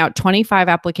sending out 25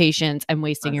 applications and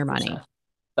wasting 100%. Your money.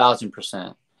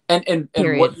 1,000%. And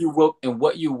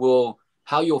what you will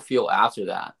how you'll feel after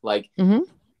that. Like,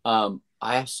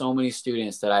 I have so many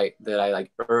students that I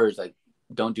like urge, like,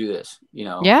 don't do this, you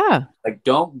know? Yeah. Like,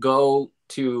 don't go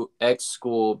to X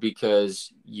school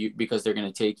because they're going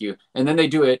to take you. And then they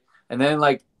do it. And then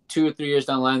like 2 or 3 years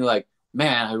down the line, they're like,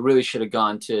 man, I really should have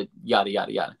gone to yada,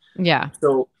 yada, yada. Yeah.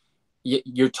 So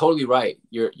you're totally right.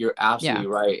 You're absolutely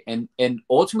right. And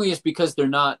ultimately it's because they're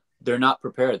not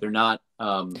prepared. They're not,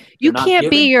 you can't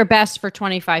be your best for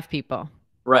 25 people.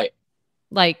 Right.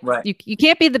 Like you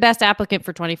can't be the best applicant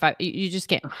for 25. You just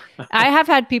can't. I have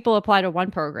had people apply to one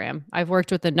program. I've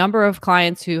worked with a number of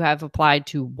clients who have applied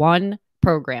to one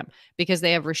program because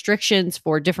they have restrictions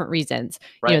for different reasons.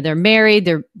 Right. You know, they're married,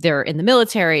 they're in the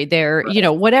military, they're, you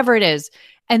know, whatever it is.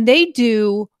 And they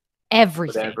do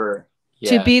everything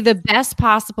to be the best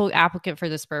possible applicant for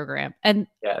this program. And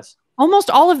almost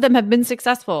all of them have been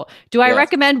successful. Do I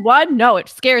recommend one? No, it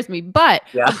scares me. But,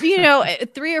 you know,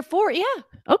 3 or 4,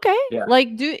 okay.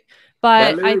 Like,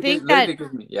 but I think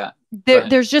that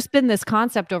there's just been this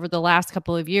concept over the last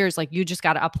couple of years, like you just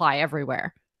got to apply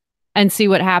everywhere and see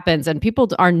what happens. And people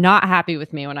are not happy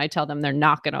with me when I tell them they're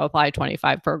not going to apply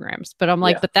 25 programs. But I'm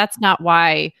like, but that's not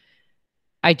why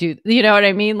I do. You know what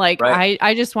I mean? Like,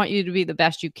 I just want you to be the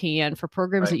best you can for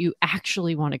programs that you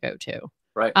actually want to go to.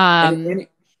 Right.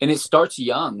 And it starts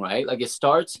young, right? Like it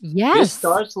starts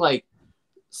like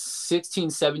 16,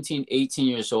 17, 18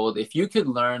 years old. If you could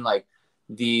learn like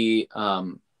the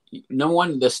number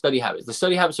one, the study habits. The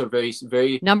study habits are very,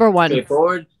 very number one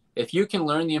straightforward. If you can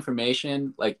learn the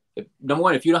information, like number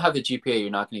one, if you don't have the GPA, you're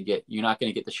not going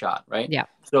to get the shot, right? Yeah.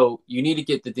 So you need to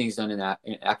get the things done in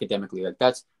academically. Like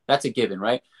that's a given,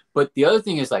 right? But the other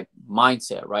thing is like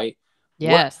mindset, right?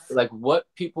 Yes. What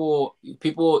people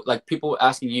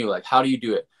asking you, like, how do you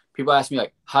do it? People ask me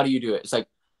like, how do you do it? It's like,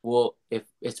 well, if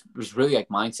it's really like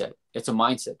mindset, it's a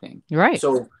mindset thing. Right.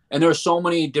 So, and there are so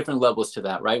many different levels to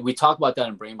that, right? We talk about that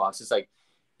in BrainBox. It's like,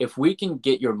 if we can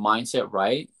get your mindset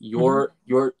right, your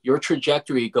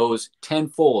trajectory goes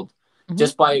tenfold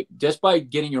just by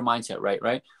getting your mindset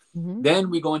right. Then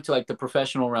we go into like the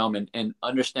professional realm and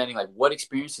understanding like what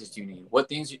experiences do you need? What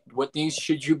things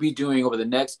should you be doing over the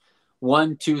next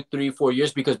 1, 2, 3, 4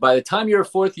 years? Because by the time you're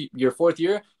fourth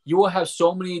year, you will have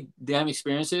so many damn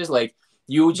experiences. Like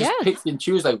you just pick and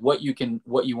choose like what you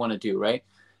want to do, right?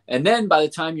 And then by the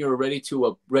time you're ready to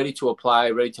apply,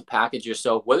 ready to package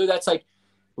yourself, whether that's like,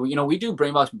 you know, we do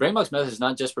BrainBox. BrainBox Method is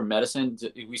not just for medicine.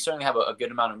 We certainly have a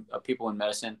good amount of people in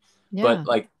medicine, but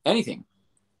like anything,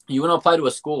 you want to apply to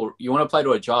a school, you want to apply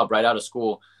to a job right out of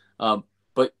school,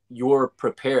 but you're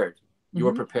prepared.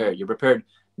 You're prepared. You're prepared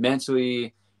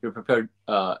mentally. You're prepared,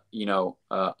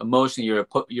 emotionally.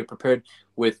 You're prepared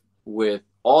with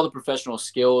all the professional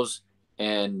skills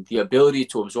and the ability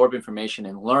to absorb information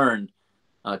and learn,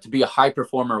 to be a high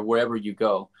performer wherever you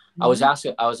go. I was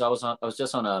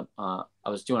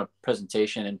doing a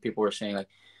presentation and people were saying like,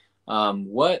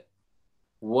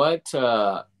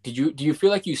 do you feel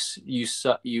like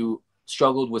you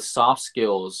struggled with soft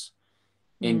skills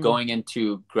in going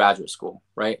into graduate school,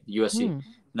 right? USC.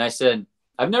 And I said,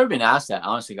 I've never been asked that,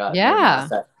 honestly, God. Yeah.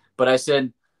 But I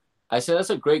said, that's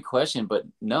a great question, but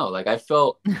no, like I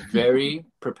felt very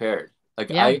prepared.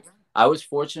 Like I was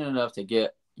fortunate enough to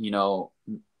get,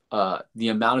 the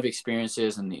amount of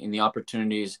experiences and the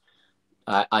opportunities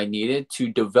I needed to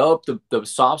develop the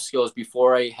soft skills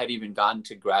before I had even gotten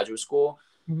to graduate school.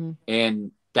 Mm-hmm.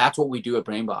 And that's what we do at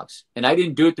BrainBox. And I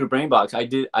didn't do it through BrainBox. I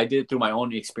did it through my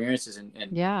own experiences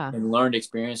and learned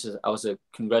experiences. I was a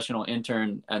congressional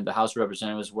intern and the House of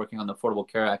Representatives working on the Affordable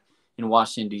Care Act in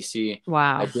Washington, D.C.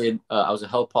 Wow. I was a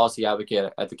health policy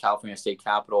advocate at the California State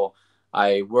Capitol.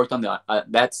 I worked on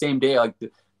that same day. I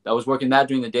was working that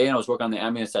during the day, and I was working on the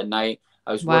ambulance at night.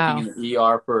 I was working in the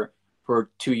ER for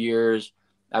 2 years.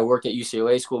 I worked at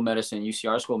UCLA School of Medicine,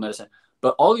 UCR School of Medicine.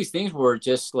 But all these things were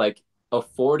just like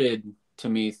afforded to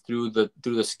me through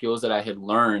the skills that I had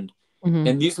learned. Mm-hmm.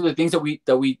 And these are the things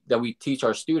that we teach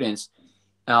our students.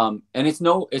 And it's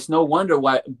no wonder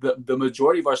why the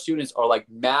majority of our students are like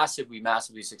massively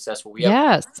successful. We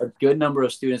have a good number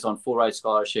of students on full ride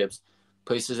scholarships,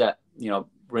 places at,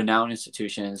 renowned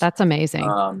institutions. That's amazing.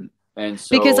 And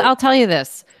so, because I'll tell you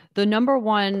this, the number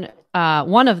one,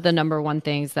 one of the number one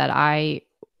things that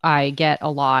I get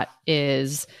a lot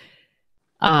is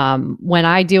when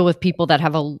I deal with people that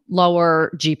have a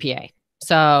lower GPA.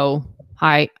 So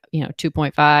high,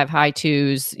 2.5, high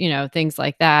twos, things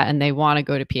like that. And they want to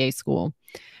go to PA school.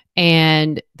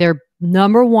 And their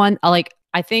number one, like,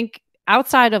 I think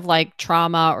outside of like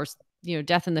trauma or,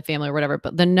 death in the family or whatever,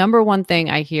 but the number one thing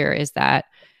I hear is that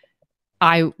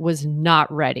I was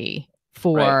not ready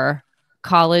for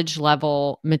college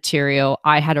level material.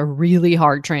 I had a really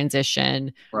hard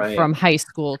transition from high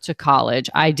school to college.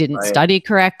 I didn't study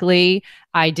correctly.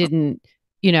 I didn't,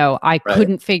 I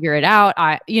couldn't figure it out.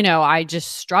 I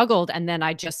just struggled, and then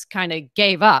I just kind of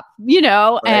gave up,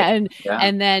 and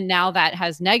then now that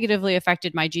has negatively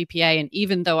affected my GPA. And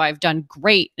even though I've done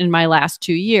great in my last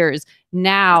 2 years,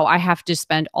 now I have to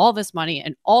spend all this money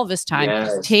and all this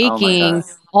time taking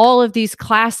all of these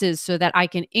classes so that I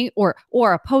can, or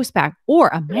a post-bac or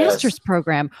a master's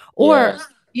program, or,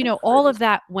 all of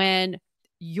that, when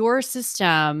your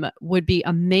system would be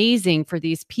amazing for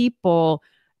these people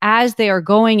as they are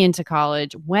going into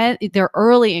college, when they're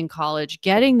early in college,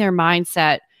 getting their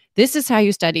mindset. This is how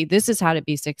you study. This is how to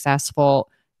be successful.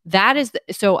 That is,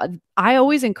 so I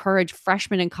always encourage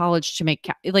freshmen in college to make,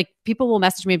 like, people will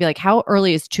message me and be like, how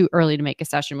early is too early to make a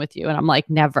session with you? And I'm like,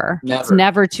 never. It's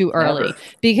never too early,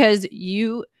 because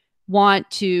you want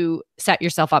to set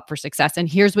yourself up for success. And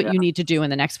here's what you need to do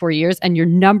in the next 4 years. And your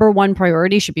number one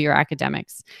priority should be your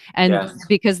academics. And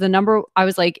because I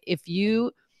was like, if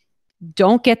you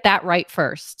don't get that right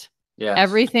first,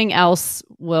 everything else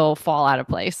will fall out of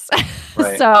place.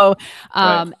 So,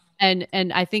 and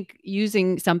I think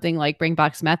using something like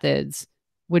BrainBox Methods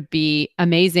would be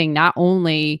amazing, not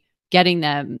only getting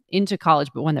them into college,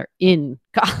 but when they're in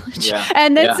college,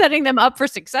 and then setting them up for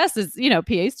success as,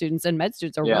 PA students and med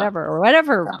students or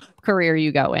whatever career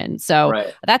you go in.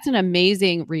 So that's an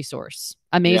amazing resource.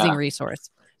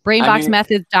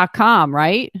 BrainBoxMethods.com,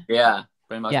 right? Yeah.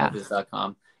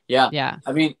 BrainBoxMethods.com. Yeah.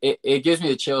 I mean, it gives me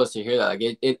the chills to hear that. Like,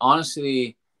 it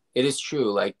honestly, it is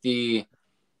true. Like the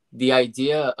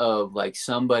idea of like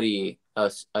somebody, a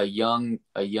young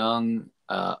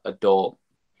adult,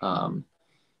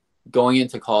 going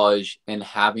into college and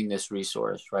having this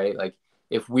resource, right? Like,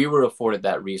 if we were afforded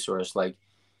that resource, like,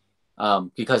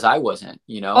 because I wasn't,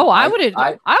 Oh, I would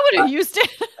have used it.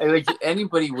 Like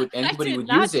anybody would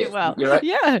use it. Well. You're right.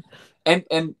 Yeah. And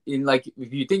in like,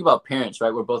 if you think about parents,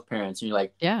 right? We're both parents, and you're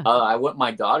like, I want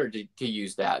my daughter to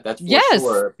use that. That's for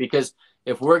sure. Because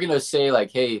if we're gonna say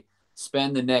like, hey,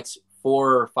 spend the next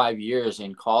 4 or 5 years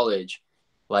in college,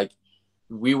 like,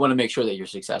 we want to make sure that you're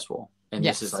successful. And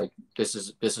this is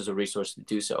a resource to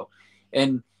do so.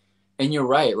 And you're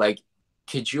right. Like,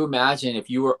 could you imagine if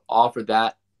you were offered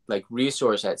that like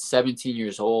resource at 17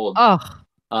 years old? I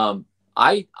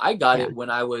got it when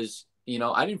I was,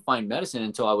 I didn't find medicine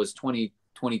until I was 22,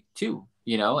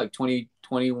 like 20,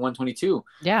 21, 22.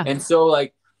 Yeah. And so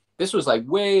like, this was like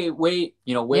way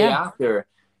after.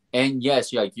 And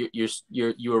yes,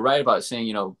 you were right about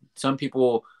saying, some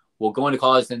people will go into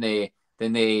college, then they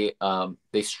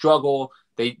struggle.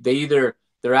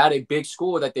 They're at a big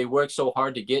school that they work so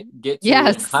hard to get to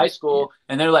in high school.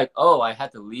 And they're like, oh, I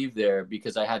had to leave there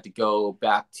because I had to go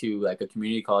back to like a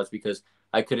community college because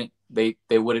I couldn't, they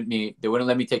wouldn't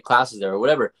let me take classes there or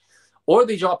whatever, or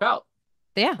they drop out.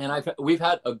 Yeah. And we've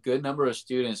had a good number of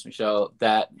students, Michelle,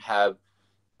 that have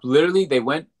literally, they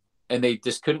went and they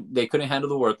just couldn't handle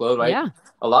the workload. Right. Yeah.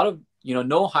 A lot of,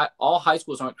 all high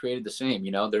schools aren't created the same,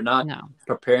 they're not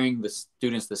preparing the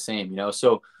students the same,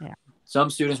 so some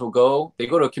students will go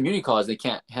to a community college. They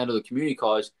can't handle the community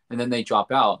college, and then they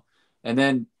drop out. And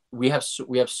then we have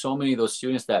so many of those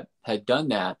students that had done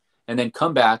that and then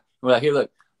come back. And we're like, hey,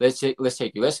 look, let's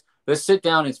take you. Let's sit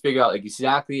down and figure out like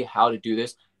exactly how to do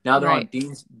this. Now they're on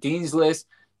Dean's list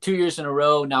 2 years in a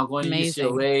row. Now going to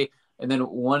UCLA, and then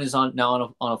one is on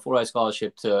a 4I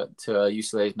scholarship to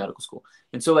UCLA's medical school.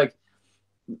 And so like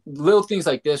little things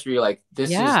like this where you're like, this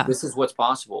is what's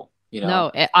possible. You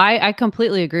know? No, I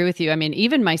completely agree with you. I mean,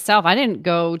 even myself, I didn't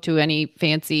go to any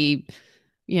fancy,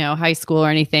 high school or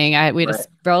anything. We had a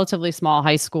relatively small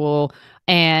high school,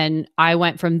 and I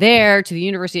went from there to the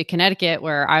University of Connecticut,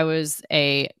 where I was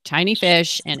a tiny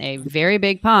fish in a very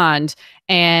big pond.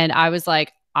 And I was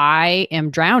like, I am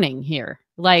drowning here.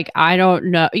 Like, I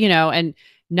don't know, and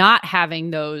not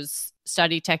having those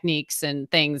study techniques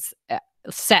and things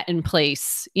set in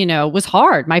place, was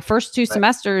hard. My first two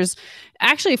semesters,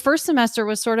 actually first semester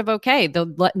was sort of okay.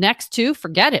 The next two,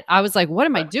 forget it. I was like, what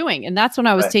am I doing? And that's when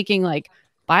I was taking like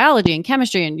biology and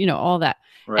chemistry and, all that.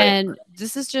 And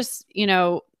this is just,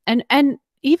 and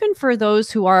even for those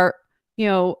who are,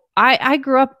 I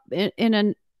grew up in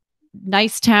a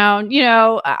nice town,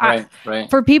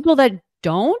 for people that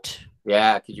don't.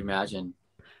 Yeah. Could you imagine?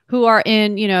 Who are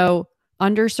in,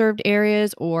 underserved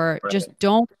areas or just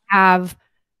don't have,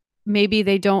 maybe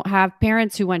they don't have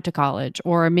parents who went to college,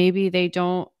 or maybe they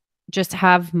don't just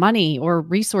have money or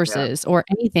resources or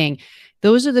anything.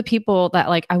 Those are the people that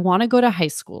like, I want to go to high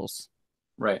schools.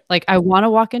 Right. Like I want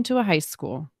to walk into a high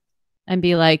school and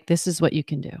be like, this is what you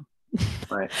can do.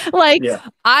 Right.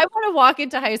 I want to walk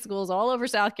into high schools all over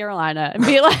South Carolina and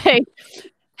be like,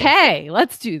 hey,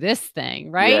 let's do this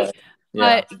thing. Right.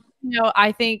 Yeah. But,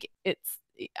 I think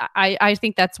I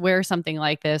think that's where something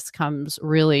like this comes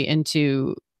really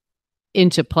into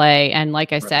play. And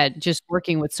like I said, just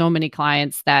working with so many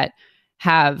clients that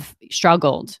have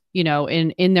struggled,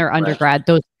 in their undergrad,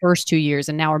 those first 2 years,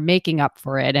 and now are making up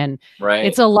for it. And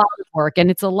it's a lot of work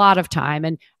and it's a lot of time.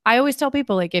 And I always tell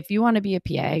people, like, if you want to be a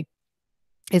PA,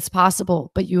 it's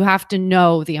possible, but you have to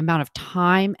know the amount of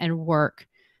time and work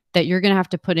that you're going to have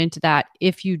to put into that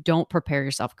if you don't prepare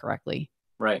yourself correctly.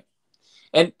 Right.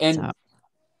 And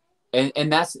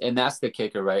that's the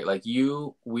kicker, right? Like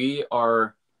we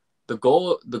are, the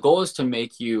goal is to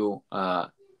make you a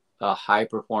high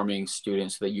performing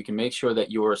student so that you can make sure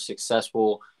that you're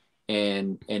successful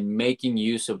in making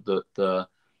use of the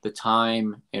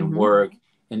time and work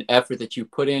and effort that you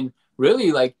put in.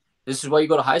 Really, like, this is why you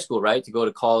go to high school, right? To go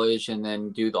to college and then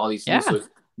do all these things. So it's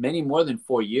many more than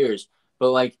 4 years,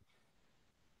 but like,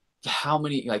 how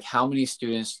many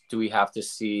students do we have to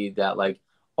see that like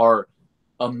are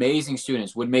amazing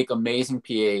students, would make amazing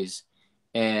PAs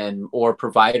or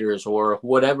providers or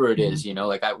whatever it is,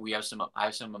 like I have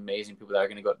some amazing people that are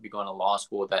going to be going to law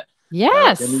school that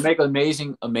and make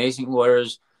amazing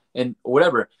lawyers and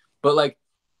whatever, but like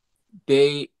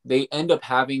they end up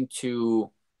having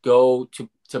to go to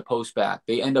post-bac.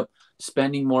 They end up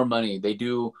spending more money. They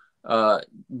do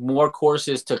more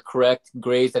courses to correct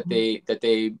grades that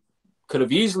they could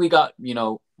have easily got,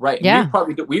 right. Yeah.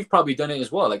 We've probably done it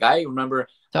as well. Like I remember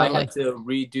I had to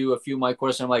redo a few of my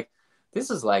courses. I'm like, this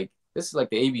is like the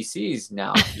ABCs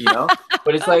now,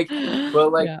 but it's like,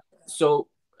 so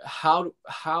how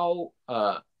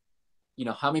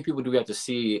many people do we have to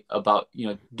see about,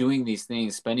 doing these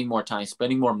things, spending more time,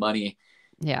 spending more money,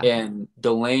 and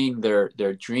delaying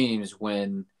their dreams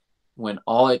when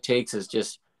all it takes is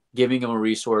just giving them a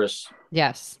resource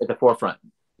at the forefront,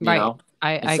 you know?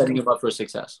 I setting them up for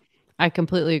success. I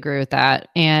completely agree with that.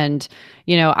 And,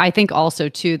 I think also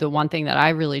too, the one thing that I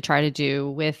really try to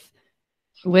do with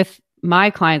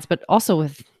my clients, but also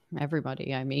with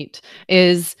everybody I meet,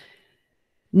 is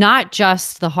not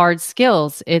just the hard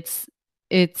skills. It's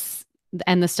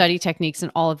and the study techniques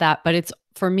and all of that, but it's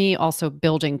for me also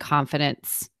building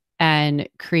confidence and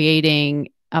creating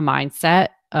a mindset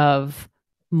of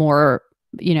more,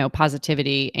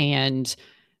 positivity and,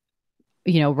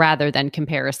 rather than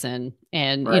comparison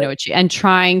and, and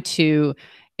trying to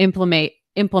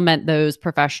implement those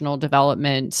professional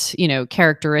development,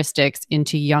 characteristics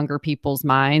into younger people's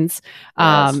minds,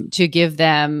 to give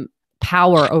them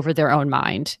power over their own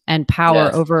mind and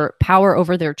power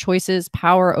over their choices,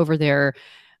 power over their,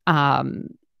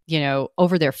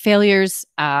 over their failures.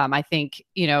 I think,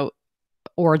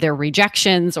 or their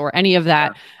rejections or any of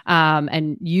that,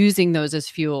 and using those as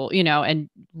fuel, and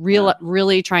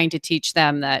really trying to teach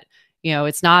them that,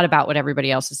 it's not about what everybody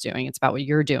else is doing. It's about what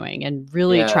you're doing, and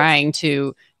really trying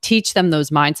to teach them those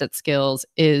mindset skills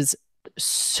is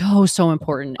so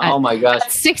important. Oh my gosh.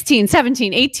 16,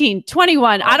 17, 18,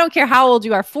 21. I don't care how old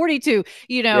you are, 42,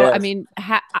 I mean,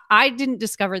 I didn't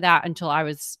discover that until I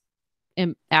was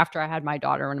after I had my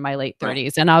daughter in my late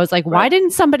 30s. And I was like, why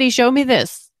didn't somebody show me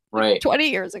this? 20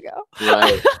 years ago.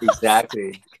 Right.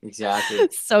 Exactly. Exactly.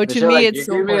 So to Michelle, me, like it's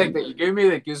so important. you gave me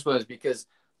the goosebumps because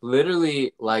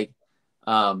literally, like,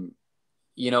 um,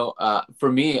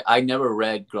 for me, I never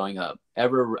read growing up.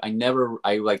 Ever, I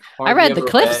like I hardly read the ever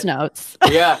Cliff's read. notes.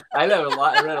 Yeah, I read a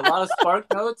lot of Spark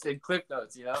Notes and Cliff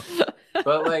Notes.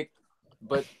 But like,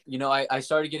 I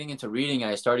started getting into reading,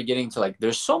 and I started getting to like,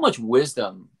 there's so much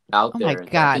wisdom out Oh my there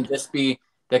that can God.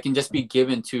 just be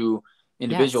given to Yes.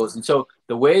 individuals. And so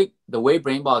the way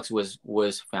Brainbox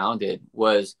was founded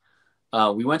was,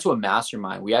 we went to a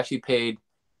mastermind. We actually paid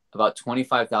about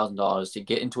 $25,000 to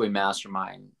get into a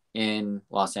mastermind in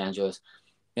Los Angeles,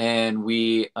 and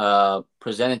we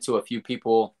presented to a few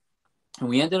people, and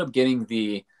we ended up getting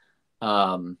the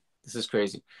this is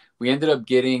crazy. We ended up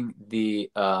getting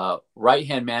the right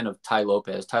hand man of Tai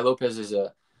Lopez. Tai Lopez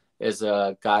is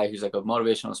a guy who's like a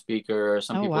motivational speaker.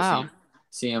 Some Oh, people wow.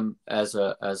 see him as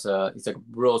a he's like a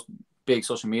real big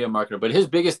social media marketer. But his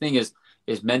biggest thing is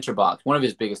MentorBox. One of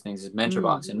his biggest things is Mm.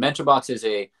 MentorBox, and MentorBox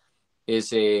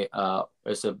is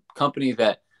a company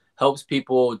that helps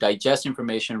people digest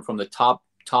information from the top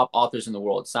authors in the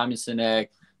world. Simon Sinek,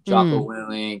 Jocko Mm.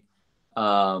 Willink,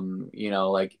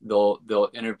 like they'll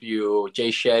interview Jay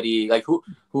Shetty, like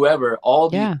whoever, all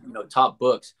these Yeah. top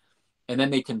books, and then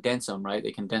they condense them, right?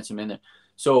 They condense them in there.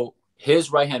 So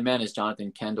his right hand man is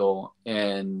Jonathan Kendall,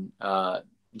 and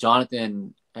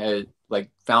Jonathan has like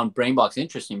found Brainbox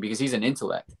interesting because he's an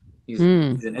intellect.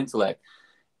 Mm. He's an intellect,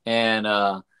 and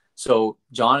so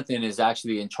Jonathan is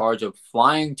actually in charge of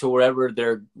flying to whoever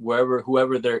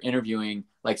they're interviewing,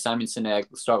 like Simon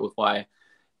Sinek, Start with Why,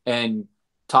 and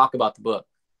talk about the book.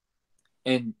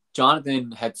 And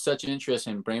Jonathan had such an interest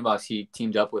in Brainbox, he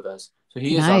teamed up with us. So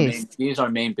Nice. he is our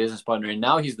main business partner, and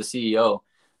now he's the CEO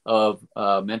of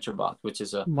MentorBox, which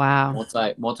is a Wow.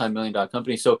 multi-million dollar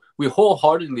company. So we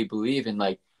wholeheartedly believe in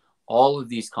like all of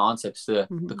these concepts, the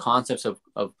Mhm. concepts of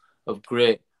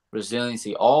grit,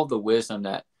 resiliency, all the wisdom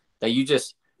that you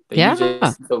just Yeah.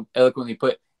 so eloquently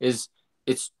put it's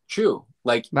true.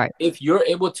 Like Right. if you're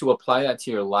able to apply that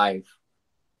to your life,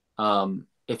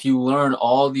 if you learn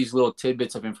all these little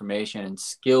tidbits of information and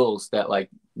skills that like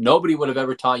nobody would have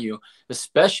ever taught you,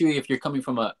 especially if you're coming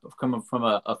from a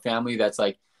family that's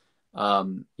like,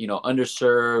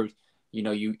 underserved,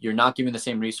 you're not given the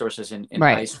same resources in high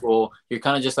Right. school. You're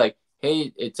kind of just like,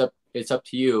 hey, it's up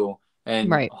to you, and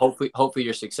Right. hopefully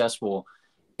you're successful.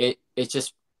 It's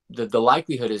just the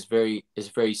likelihood is very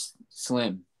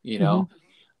slim,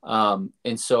 Hmm.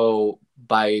 and so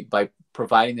by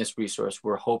providing this resource,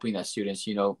 we're hoping that students,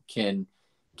 can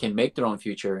make their own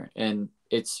future. And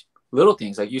it's little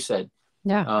things, like you said,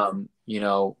 Yeah. um, you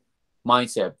know,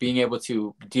 mindset, being able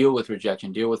to deal with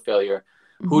rejection, deal with failure.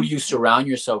 Who Hmm. do you surround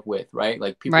yourself with, right?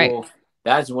 Like Right. people,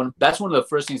 that's one of the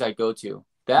first things I go to.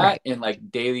 That Right. in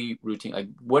like daily routine. Like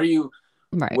what are you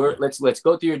Right. where let's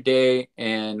go through your day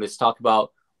and let's talk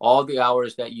about all the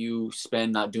hours that you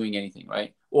spend not doing anything,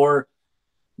 right? Or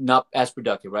not as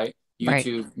productive, right? Right.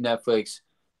 YouTube, Netflix,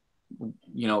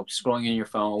 scrolling in your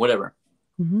phone, whatever.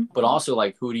 Hmm. But also,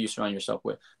 like, who do you surround yourself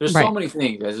with? There's so Right. many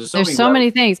things. There's so There's many so levels.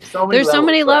 many things. So many There's so levels.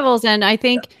 many But levels. And I yeah,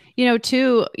 think,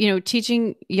 too,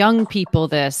 teaching young people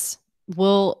this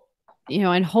will,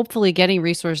 and hopefully getting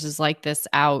resources like this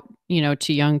out,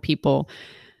 to young people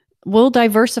will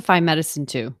diversify medicine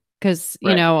too. Because,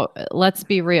 right. let's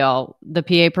be real, the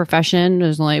PA profession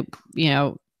is like,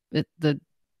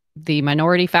 the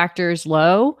minority factor is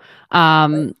low.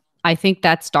 Right. I think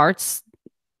that starts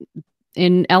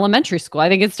in elementary school. I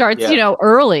think it starts, Yeah.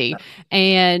 early.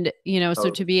 And, so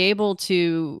Totally. to be able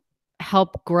to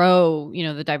help grow,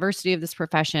 the diversity of this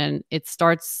profession, it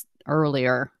starts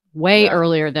earlier, way Yeah.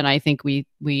 earlier than I think we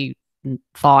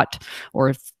thought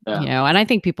or, Yeah. and I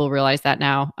think people realize that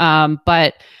now.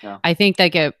 But Yeah. I think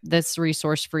that this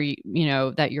resource for,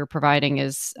 that you're providing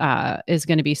is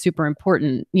going to be super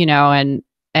important,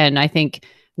 and I think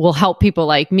will help people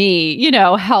like me,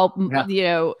 help,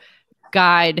 Yeah.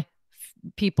 guide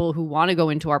people who want to go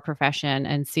into our profession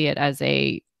and see it as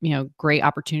a great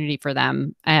opportunity for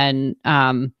them, and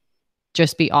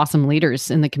just be awesome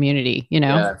leaders in the community.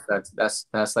 Yeah.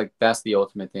 That's the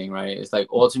ultimate thing, right? It's like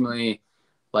ultimately,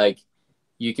 like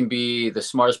you can be the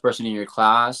smartest person in your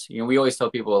class. We always tell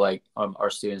people like our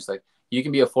students, like you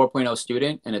can be a 4.0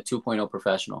 student and a 2.0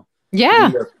 professional. You can Yeah,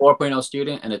 be a 4.0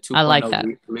 student and a I like 2.0 that.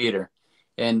 leader.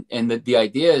 And the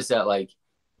idea is that like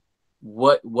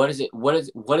what is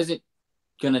it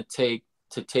gonna take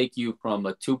to take you from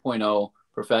a 2.0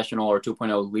 professional or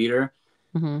 2.0 leader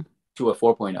Hmm. to a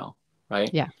 4.0, right?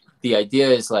 Yeah. The idea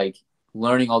is like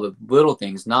learning all the little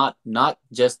things, not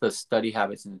just the study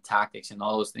habits and the tactics and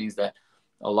all those things that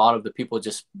a lot of the people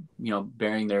just, you know,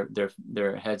 burying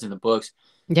their heads in the books.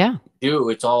 Yeah.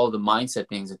 It's all the mindset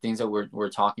things, the things that we're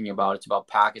talking about. It's about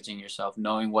packaging yourself,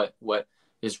 knowing what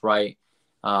is right.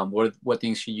 What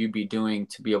things should you be doing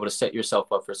to be able to set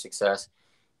yourself up for success?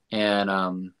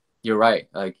 And you're right.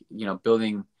 Like, you know,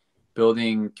 building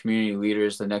community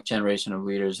leaders, the next generation of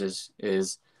leaders is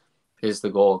the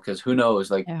goal. Because who knows,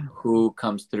 like, who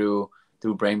comes through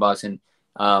BrainBox. And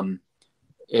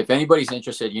if anybody's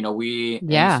interested, you know, any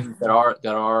students that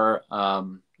are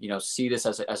you know, see this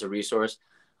as a resource,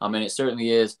 and it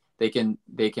certainly is. They can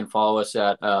follow us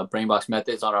at BrainBox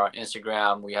Methods on our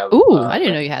Instagram. We have I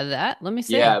didn't know you had that. Let me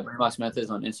see. Yeah, BrainBox Methods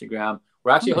on Instagram.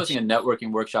 We're actually hosting a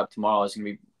networking workshop tomorrow. It's gonna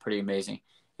be pretty amazing.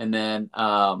 And then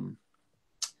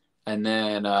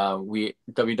we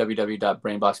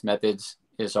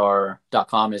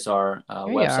www.brainboxmethods.com is our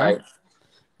website.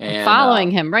 And I'm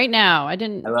following him right now. I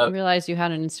didn't realize you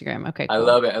had an Instagram. Okay, cool. I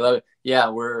love it. Yeah,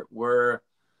 we're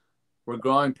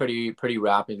growing pretty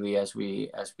rapidly as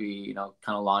we you know,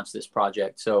 kind of launch this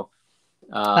project. So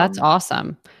that's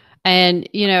awesome. And,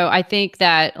 you know, I think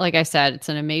that, like I said, it's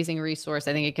an amazing resource.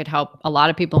 I think it could help a lot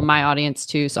of people in my audience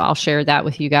too. So I'll share that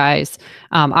with you guys.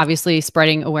 Obviously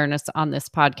spreading awareness on this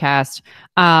podcast.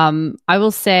 I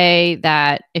will say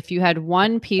that if you had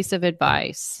one piece of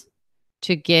advice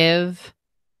to give,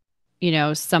 you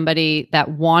know, somebody that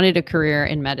wanted a career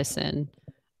in medicine,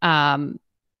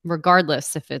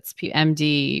 regardless if it's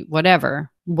MD, whatever,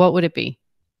 what would it be?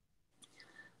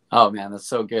 Oh man, that's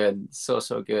so good. So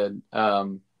good.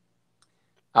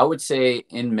 I would say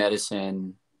in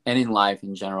medicine and in life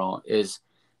in general it's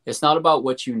not about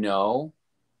what you know,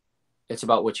 it's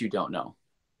about what you don't know.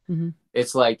 Mm-hmm.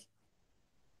 It's like,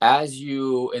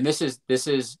 and this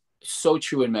is so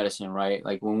true in medicine, right?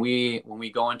 Like when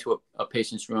we go into a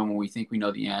patient's room and we think we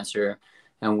know the answer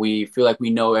and we feel like we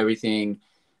know everything,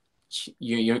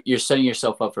 you're setting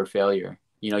yourself up for failure.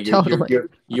 You know, you're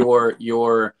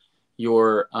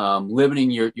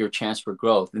limiting your chance for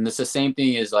growth. And it's the same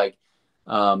thing as like,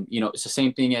 you know, it's the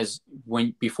same thing as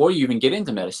before you even get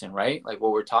into medicine, right? Like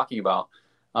what we're talking about.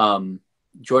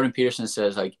 Jordan Peterson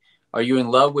says, like, are you in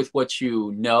love with what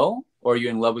you know, or are you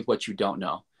in love with what you don't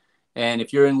know? And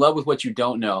if you're in love with what you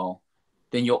don't know,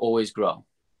 then you'll always grow.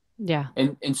 Yeah.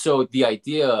 And so the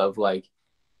idea of like,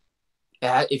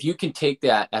 if you can take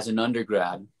that as an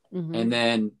undergrad, mm-hmm. and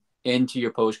then into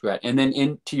your postgrad, and then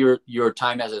into your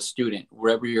time as a student,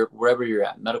 wherever you're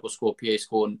at, medical school, PA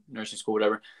school, nursing school,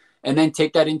 whatever, and then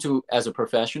take that into as a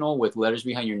professional with letters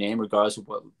behind your name, regardless of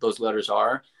what those letters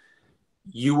are,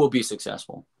 you will be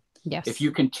successable. Yes. If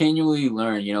you continually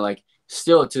learn, you know, like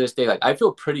still to this day, like I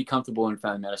feel pretty comfortable in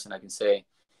family medicine, I can say.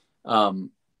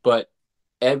 But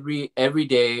every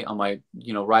day on my,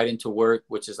 you know, ride into work,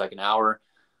 which is like an hour,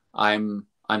 I'm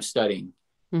studying.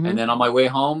 Mm-hmm. And then on my way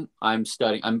home, I'm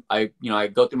studying. I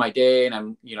go through my day and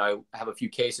I'm, you know, I have a few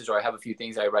cases or I have a few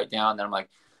things I write down. Then I'm like,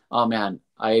 oh man,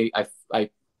 I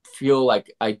feel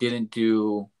like I didn't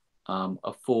do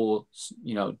a full,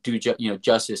 you know,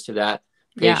 justice to that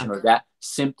patient or that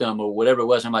symptom or whatever it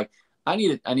was. I'm like, I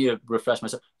need to refresh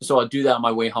myself. So I'll do that on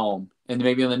my way home. And then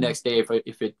maybe on the next day,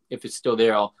 if it's still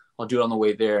there, I'll do it on the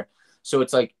way there. So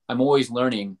it's like, I'm always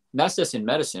learning. And that's just in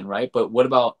medicine, right? But what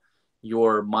about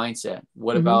your mindset?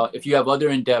 What mm-hmm. about if you have other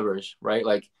endeavors, right?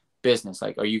 Like business,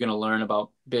 like, are you going to learn about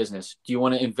business? Do you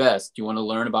want to invest? Do you want to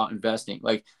learn about investing?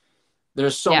 Like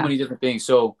there's so many different things.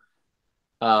 So,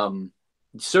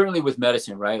 certainly with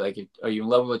medicine, right? Like, are you in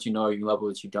love with what you know? Or are you in love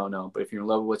with what you don't know? But if you're in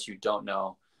love with what you don't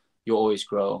know, you'll always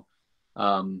grow.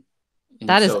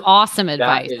 That is awesome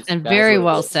advice and very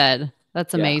well said.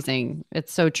 That's amazing. Yeah.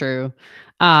 It's so true.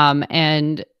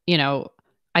 And you know,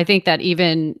 I think that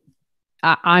even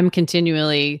I'm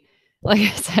continually, like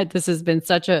I said, this has been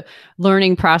such a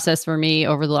learning process for me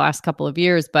over the last couple of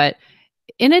years, but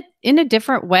in a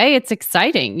different way, it's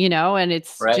exciting, you know, and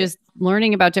it's just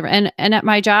learning about different, and at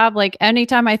my job, like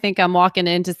anytime I think I'm walking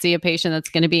in to see a patient that's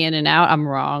going to be in and out, I'm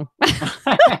wrong.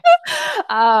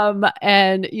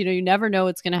 And you know, you never know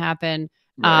what's going to happen.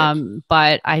 Right.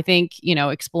 But I think, you know,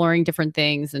 exploring different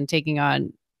things and taking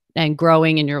on and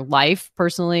growing in your life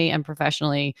personally and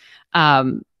professionally,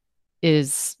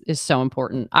 is so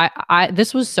important.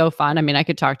 This was so fun. I mean, I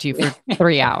could talk to you for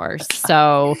 3 hours.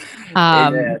 So,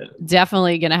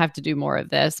 definitely going to have to do more of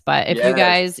this, but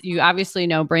if you obviously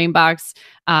know BrainBox,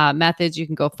 Methods, you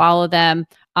can go follow them.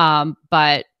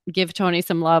 But give Tony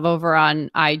some love over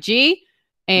on IG,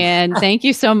 and thank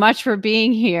you so much for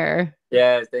being here.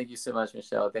 Yeah. Thank you so much,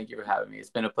 Michelle. Thank you for having me.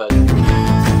 It's been a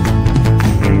pleasure.